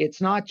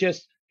it's not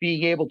just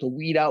being able to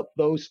weed out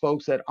those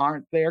folks that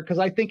aren't there, because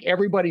I think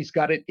everybody's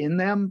got it in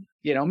them.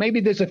 You know,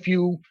 maybe there's a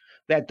few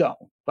that don't,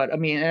 but I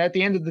mean, at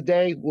the end of the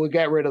day, we'll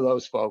get rid of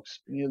those folks.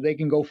 You know, they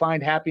can go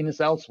find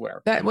happiness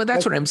elsewhere. That's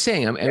what I'm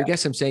saying. I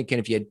guess I'm saying, Ken,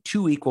 if you had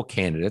two equal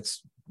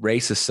candidates,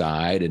 race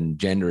aside and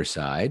gender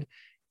aside,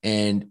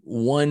 and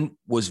one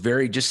was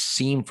very just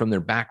seen from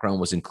their background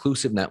was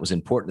inclusive and that was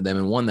important to them,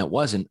 and one that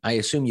wasn't, I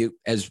assume you,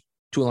 as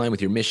to align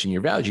with your mission,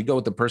 your values, you go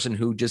with the person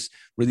who just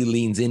really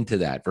leans into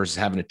that versus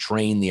having to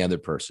train the other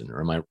person.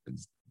 Or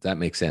does that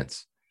make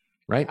sense?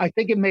 Right. I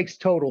think it makes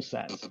total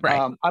sense.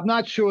 Right. I'm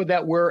not sure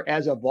that we're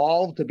as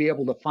evolved to be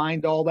able to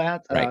find all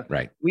that.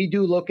 Right. We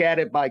do look at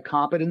it by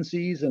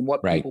competencies and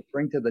what Right. people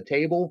bring to the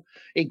table.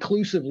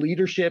 Inclusive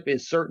leadership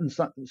is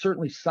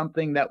certainly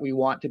something that we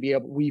want to be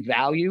able, we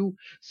value.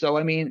 So,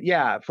 I mean,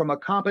 yeah, from a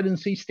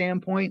competency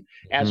standpoint,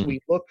 as we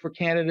look for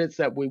candidates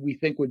that we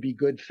think would be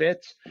good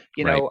fits,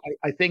 you know,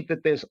 I think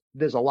that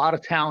there's a lot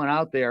of talent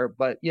out there,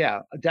 but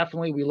yeah,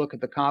 definitely we look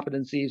at the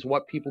competencies,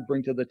 what people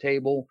bring to the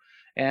table.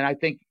 And I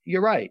think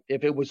you're right.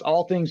 If it was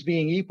all things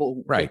being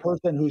equal, the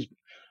person who's,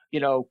 you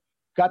know,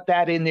 got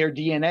that in their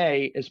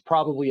DNA is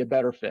probably a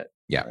better fit.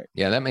 Yeah. Right?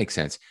 Yeah, that makes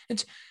sense.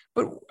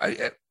 But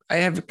I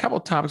have a couple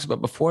of topics,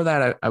 but before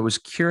that, I was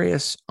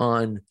curious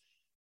on,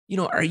 you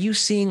know, are you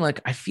seeing,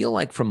 like, I feel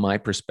like from my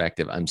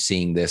perspective, I'm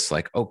seeing this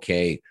like,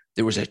 okay,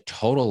 there was a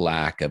total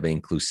lack of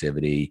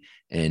inclusivity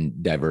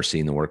and diversity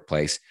in the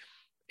workplace.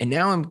 And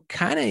now I'm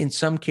kind of in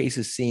some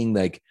cases seeing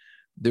like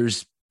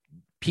there's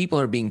people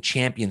are being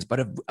champions,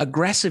 but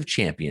aggressive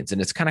champions.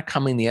 And it's kind of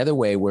coming the other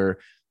way where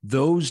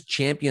those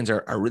champions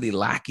are really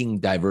lacking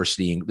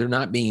diversity. They're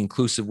not being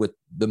inclusive with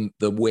the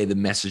way the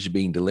message is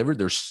being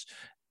delivered.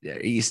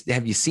 Have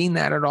you seen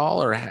that at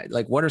all? Or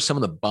like, what are some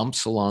of the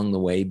bumps along the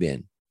way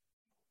been?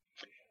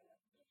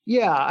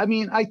 Yeah, I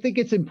mean, I think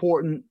it's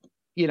important,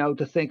 you know,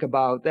 to think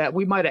about that.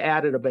 We might have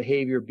added a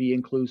behavior, be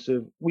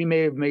inclusive. We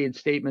may have made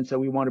statements that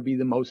we want to be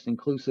the most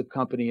inclusive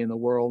company in the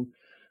world.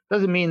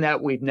 Doesn't mean that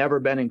we've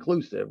never been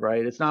inclusive,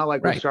 right? It's not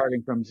like we're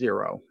starting from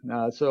zero.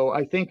 So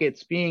I think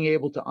it's being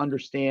able to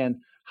understand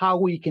how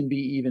we can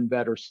be even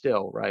better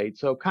still, right?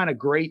 So kind of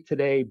great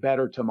today,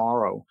 better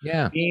tomorrow.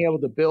 Yeah. Being able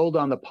to build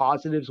on the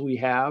positives we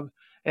have.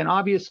 And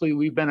obviously,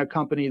 we've been a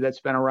company that's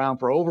been around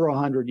for over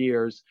 100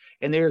 years.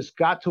 And there's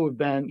got to have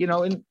been, you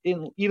know,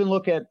 even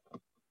look at,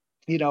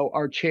 you know,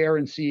 our chair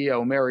and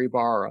CEO, Mary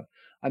Barra.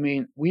 I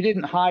mean, we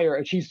didn't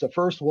hire, she's the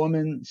first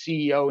woman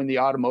CEO in the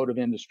automotive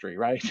industry,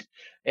 right?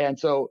 And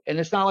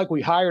it's not like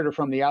we hired her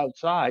from the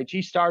outside.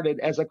 She started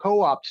as a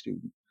co-op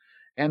student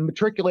and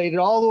matriculated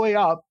all the way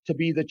up to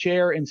be the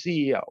chair and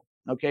CEO.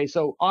 Okay,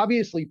 so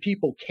obviously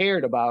people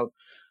cared about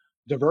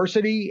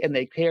diversity and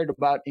they cared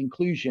about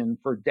inclusion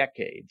for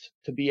decades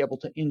to be able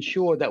to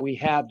ensure that we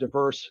have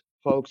diverse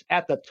folks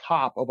at the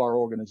top of our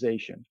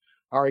organization.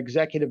 Our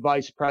executive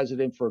vice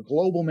president for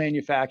global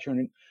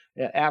manufacturing,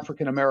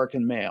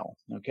 African-American male.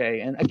 Okay.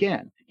 And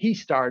again, he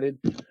started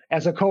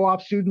as a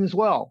co-op student as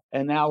well,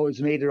 and now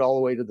has made it all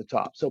the way to the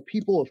top. So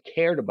people have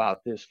cared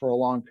about this for a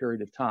long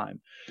period of time.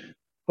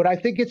 But I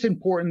think it's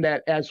important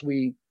that as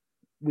we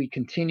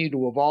continue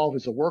to evolve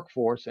as a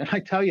workforce, and I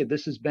tell you,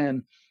 this has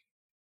been,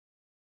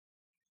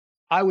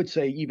 I would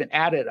say, even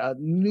added a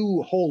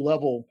new whole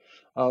level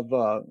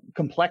of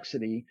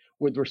complexity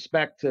with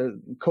respect to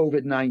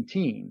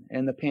COVID-19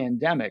 and the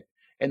pandemic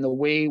and the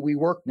way we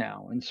work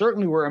now. And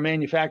certainly we're a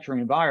manufacturing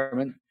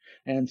environment.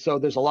 And so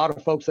there's a lot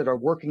of folks that are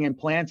working in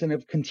plants and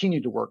have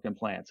continued to work in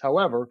plants.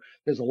 However,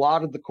 there's a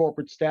lot of the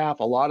corporate staff,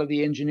 a lot of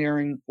the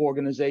engineering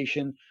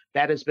organization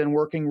that has been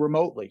working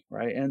remotely,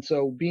 right? And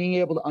so being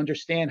able to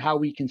understand how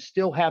we can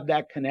still have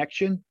that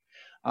connection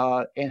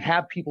and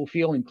have people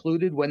feel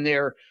included when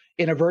they're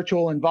in a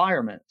virtual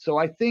environment. So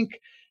I think,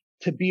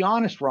 to be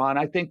honest, Ron,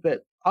 I think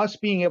that us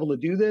being able to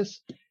do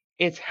this,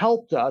 it's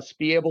helped us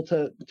be able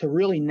to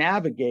really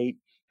navigate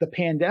the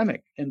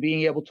pandemic and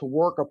being able to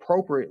work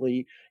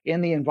appropriately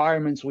in the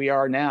environments we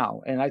are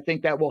now. And I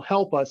think that will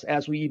help us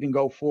as we even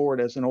go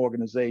forward as an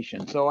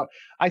organization. So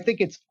I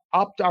think it's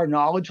upped our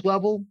knowledge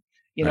level.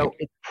 You know,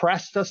 it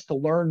pressed us to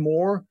learn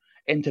more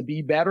and to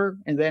be better.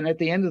 And then at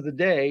the end of the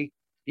day,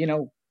 you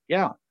know,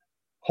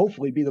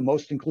 hopefully be the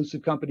most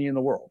inclusive company in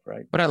the world,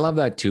 right? But I love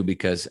that too,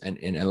 because, and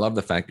I love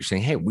the fact you're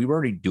saying, hey, we were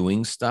already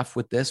doing stuff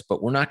with this,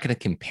 but we're not going to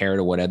compare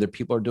to what other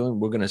people are doing.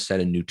 We're going to set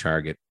a new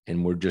target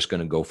and we're just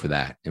going to go for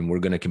that. And we're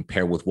going to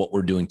compare with what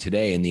we're doing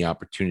today and the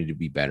opportunity to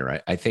be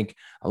better. I think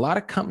a lot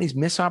of companies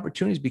miss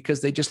opportunities because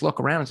they just look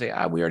around and say,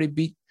 we already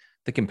beat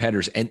the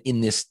competitors and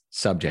in this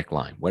subject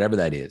line, whatever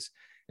that is.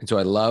 And so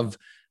I love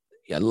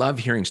I love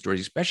hearing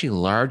stories, especially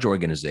large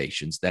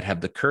organizations that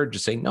have the courage to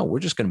say, no, we're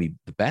just going to be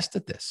the best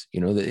at this.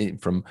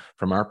 From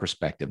our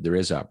perspective, there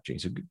is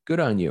opportunity. So good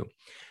on you.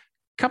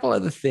 A couple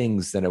other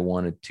things that I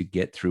wanted to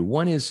get through.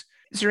 One is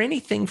there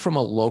anything from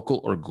a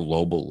local or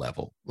global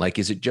level? Like,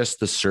 is it just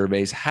the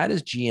surveys? How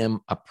does GM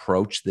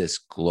approach this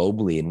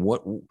globally, and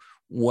what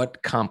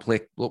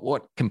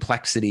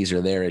complexities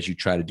are there as you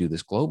try to do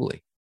this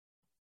globally?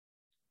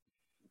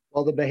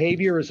 Well, the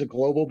behavior is a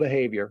global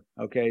behavior.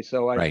 Okay.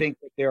 So I think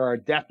that there are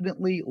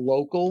definitely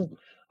local,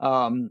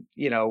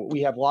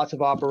 we have lots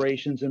of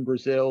operations in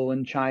Brazil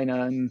and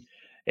China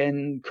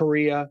and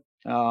Korea.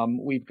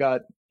 We've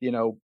got,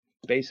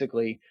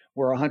 basically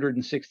we're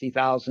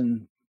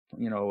 160,000,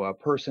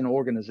 person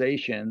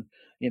organization,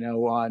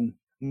 on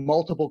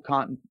multiple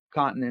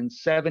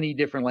continents, 70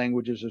 different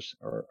languages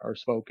are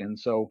spoken.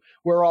 So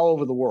we're all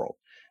over the world.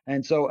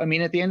 And so, I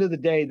mean, at the end of the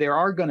day, there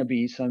are going to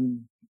be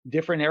some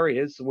different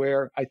areas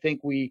where I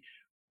think we,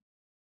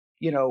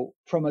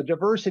 from a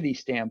diversity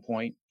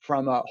standpoint,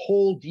 from a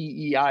whole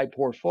DEI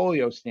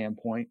portfolio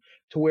standpoint,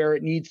 to where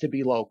it needs to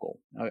be local.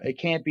 It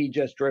can't be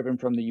just driven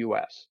from the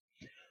US.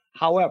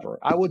 However,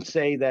 I would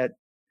say that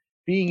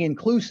being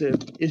inclusive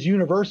is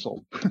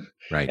universal.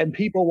 Right. And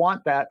people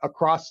want that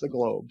across the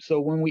globe. So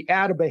when we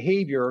add a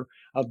behavior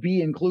of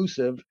be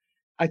inclusive,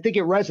 I think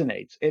it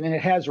resonates, and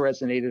it has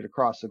resonated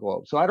across the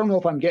globe. So I don't know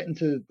if I'm getting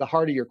to the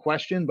heart of your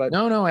question, but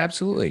no,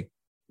 absolutely.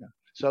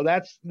 So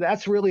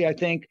that's really, I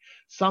think,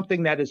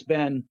 something that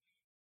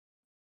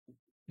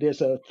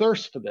there's a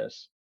thirst for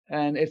this,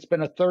 and it's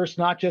been a thirst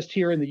not just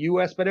here in the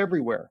U.S. but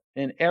everywhere,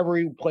 in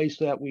every place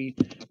that we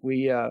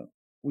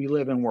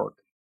live and work.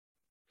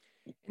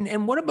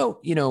 And what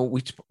about,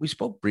 we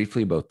spoke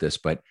briefly about this,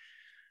 but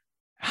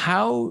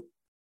how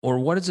or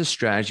what is the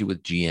strategy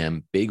with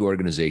GM, big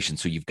organization?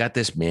 So you've got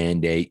this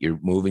mandate, you're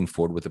moving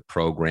forward with a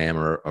program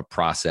or a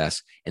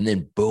process, and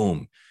then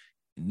boom,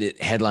 the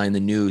headline in the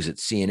news at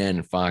CNN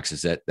and Fox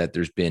is that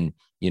there's been,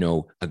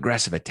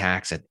 aggressive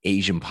attacks at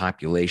Asian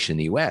population in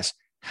the US.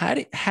 How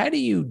do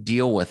you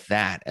deal with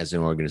that as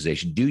an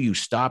organization? Do you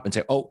stop and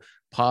say, oh,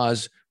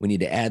 pause, we need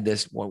to add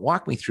this? Well,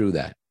 walk me through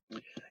that.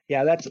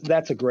 Yeah,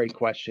 that's a great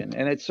question.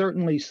 And it's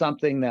certainly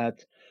something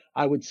that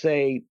I would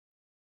say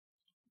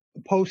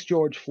post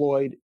George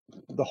Floyd,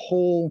 the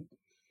whole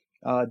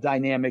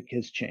dynamic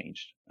has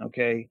changed.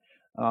 Okay.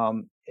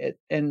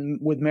 And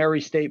with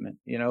Mary's statement,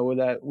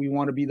 that we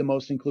want to be the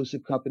most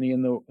inclusive company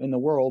in the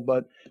world,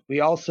 but we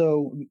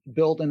also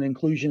built an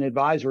inclusion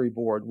advisory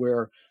board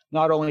where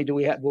not only do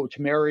we have, which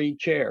Mary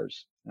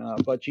chairs,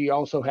 but she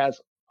also has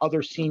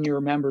other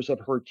senior members of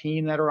her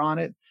team that are on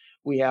it.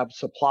 We have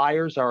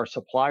our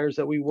suppliers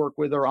that we work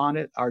with are on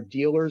it, our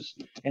dealers,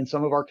 and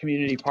some of our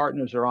community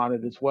partners are on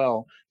it as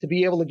well, to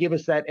be able to give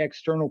us that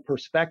external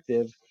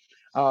perspective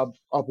of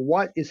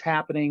what is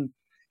happening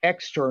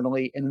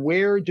externally and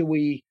where do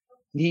we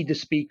need to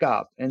speak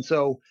up. And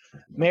so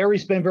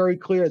Mary's been very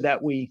clear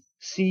that we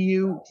see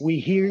you, we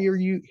hear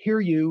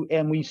you,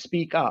 and we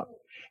speak up.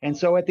 And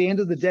so at the end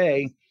of the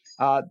day,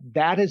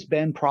 that has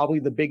been probably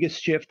the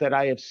biggest shift that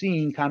I have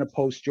seen kind of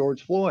post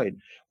George Floyd.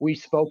 We've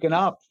spoken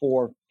up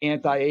for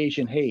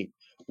anti-Asian hate.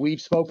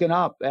 We've spoken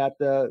up at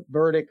the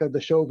verdict of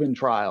the Chauvin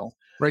trial.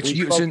 Right.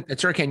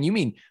 So Ken, you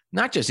mean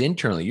not just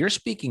internally, you're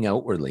speaking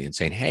outwardly and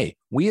saying, hey,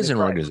 we as an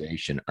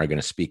organization are going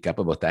to speak up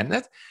about that.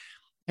 And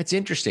that's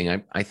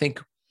interesting. I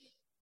think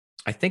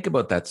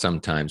about that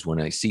sometimes when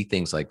I see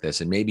things like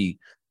this, and maybe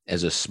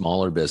as a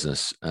smaller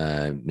business,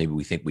 maybe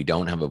we think we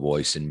don't have a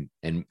voice,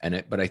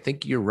 but I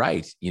think you're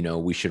right.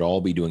 We should all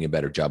be doing a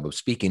better job of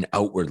speaking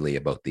outwardly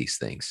about these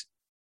things.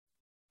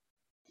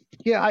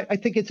 Yeah, I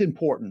think it's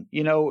important.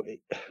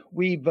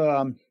 We've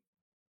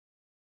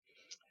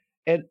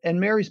and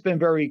Mary's been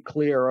very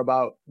clear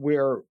about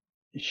where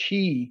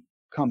she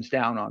comes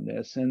down on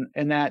this,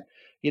 and that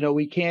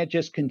we can't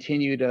just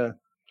continue to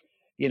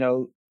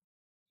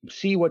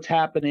see what's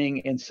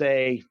happening and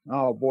say,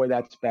 oh boy,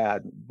 that's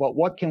bad, but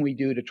what can we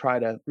do to try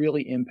to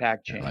really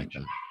impact change?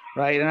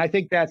 Right. And I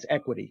think that's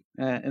equity,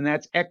 and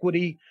that's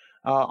equity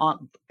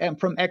and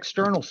from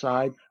external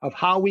side of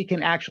how we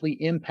can actually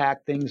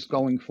impact things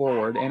going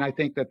forward. And I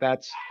think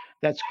that's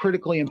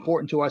critically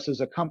important to us as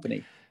a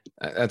company.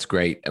 That's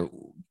great.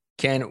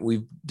 Ken,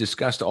 we've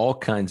discussed all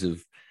kinds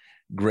of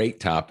great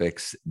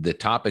topics. The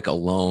topic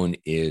alone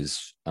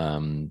is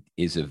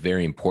a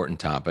very important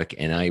topic,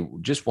 and I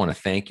just want to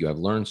thank you. I've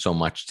learned so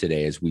much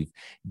today as we've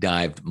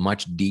dived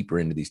much deeper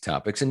into these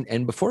topics.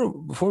 And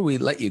before we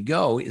let you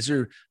go, is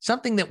there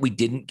something that we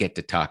didn't get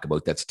to talk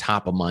about that's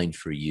top of mind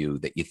for you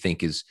that you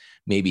think is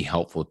maybe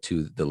helpful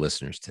to the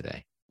listeners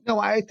today? No,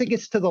 I think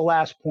it's to the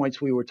last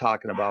points we were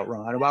talking about,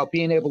 Ron, about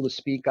being able to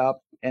speak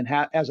up and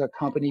as a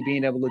company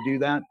being able to do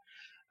that.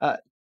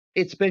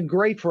 It's been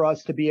great for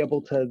us to be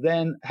able to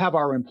then have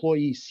our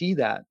employees see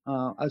that,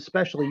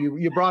 especially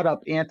you brought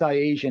up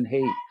anti-Asian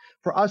hate.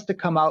 For us to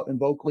come out and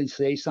vocally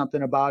say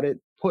something about it,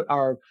 put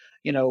our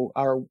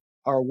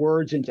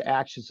words into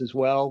actions as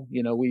well.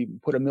 We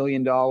put $1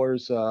 million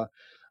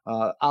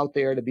out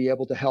there to be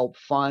able to help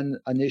fund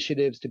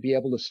initiatives to be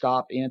able to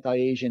stop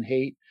anti-Asian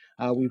hate.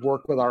 We've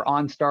worked with our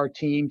OnStar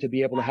team to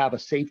be able to have a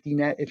safety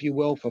net, if you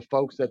will, for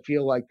folks that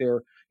feel like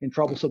they're in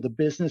trouble. So the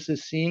business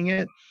is seeing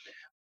it.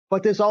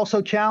 But there's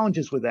also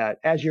challenges with that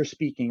as you're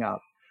speaking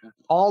up.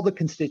 All the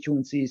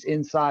constituencies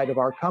inside of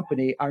our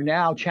company are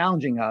now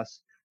challenging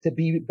us to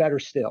be better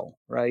still,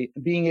 right?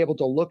 Being able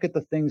to look at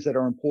the things that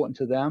are important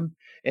to them.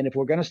 And if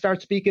we're going to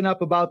start speaking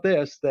up about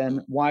this,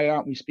 then why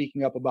aren't we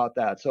speaking up about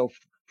that? So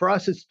for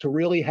us, it's to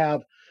really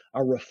have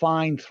a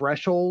refined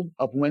threshold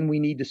of when we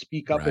need to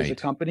speak up as a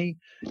company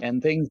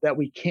and things that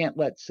we can't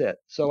let sit.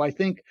 So I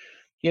think,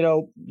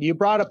 you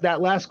brought up that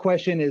last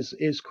question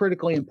is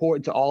critically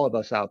important to all of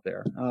us out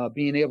there,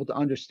 being able to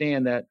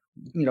understand that,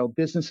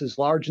 businesses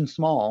large and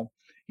small,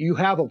 you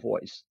have a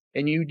voice,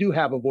 and you do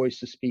have a voice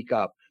to speak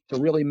up, to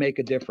really make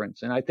a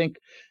difference. And I think,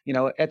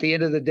 at the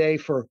end of the day,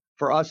 for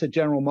us at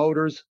General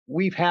Motors,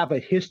 we have a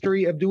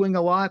history of doing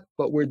a lot,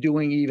 but we're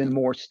doing even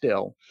more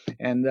still.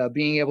 And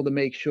being able to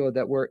make sure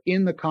that we're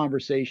in the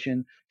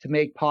conversation to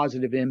make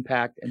positive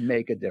impact and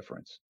make a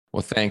difference.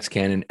 Well, thanks,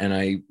 Ken. And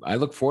I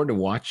look forward to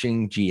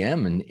watching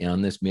GM and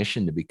on this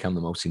mission to become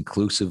the most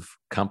inclusive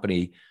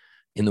company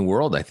in the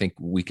world. I think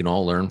we can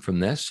all learn from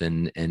this,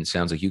 and it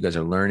sounds like you guys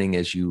are learning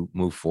as you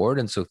move forward.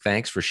 And so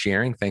thanks for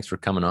sharing. Thanks for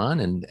coming on,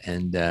 and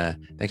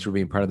thanks for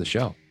being part of the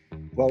show.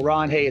 Well,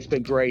 Ron, hey, it's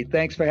been great.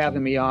 Thanks for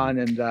having me on,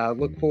 and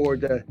look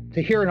forward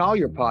to hearing all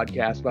your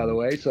podcasts, by the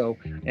way. So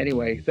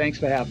anyway, thanks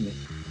for having me.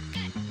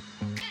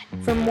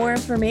 For more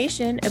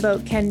information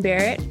about Ken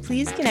Barrett,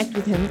 please connect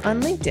with him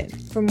on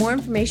LinkedIn. For more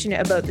information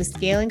about the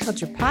Scaling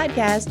Culture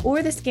podcast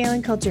or the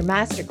Scaling Culture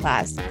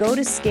Masterclass, go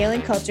to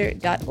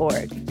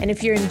scalingculture.org. And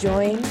if you're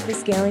enjoying the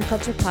Scaling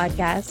Culture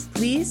podcast,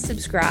 please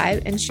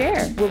subscribe and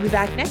share. We'll be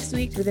back next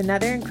week with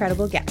another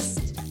incredible guest.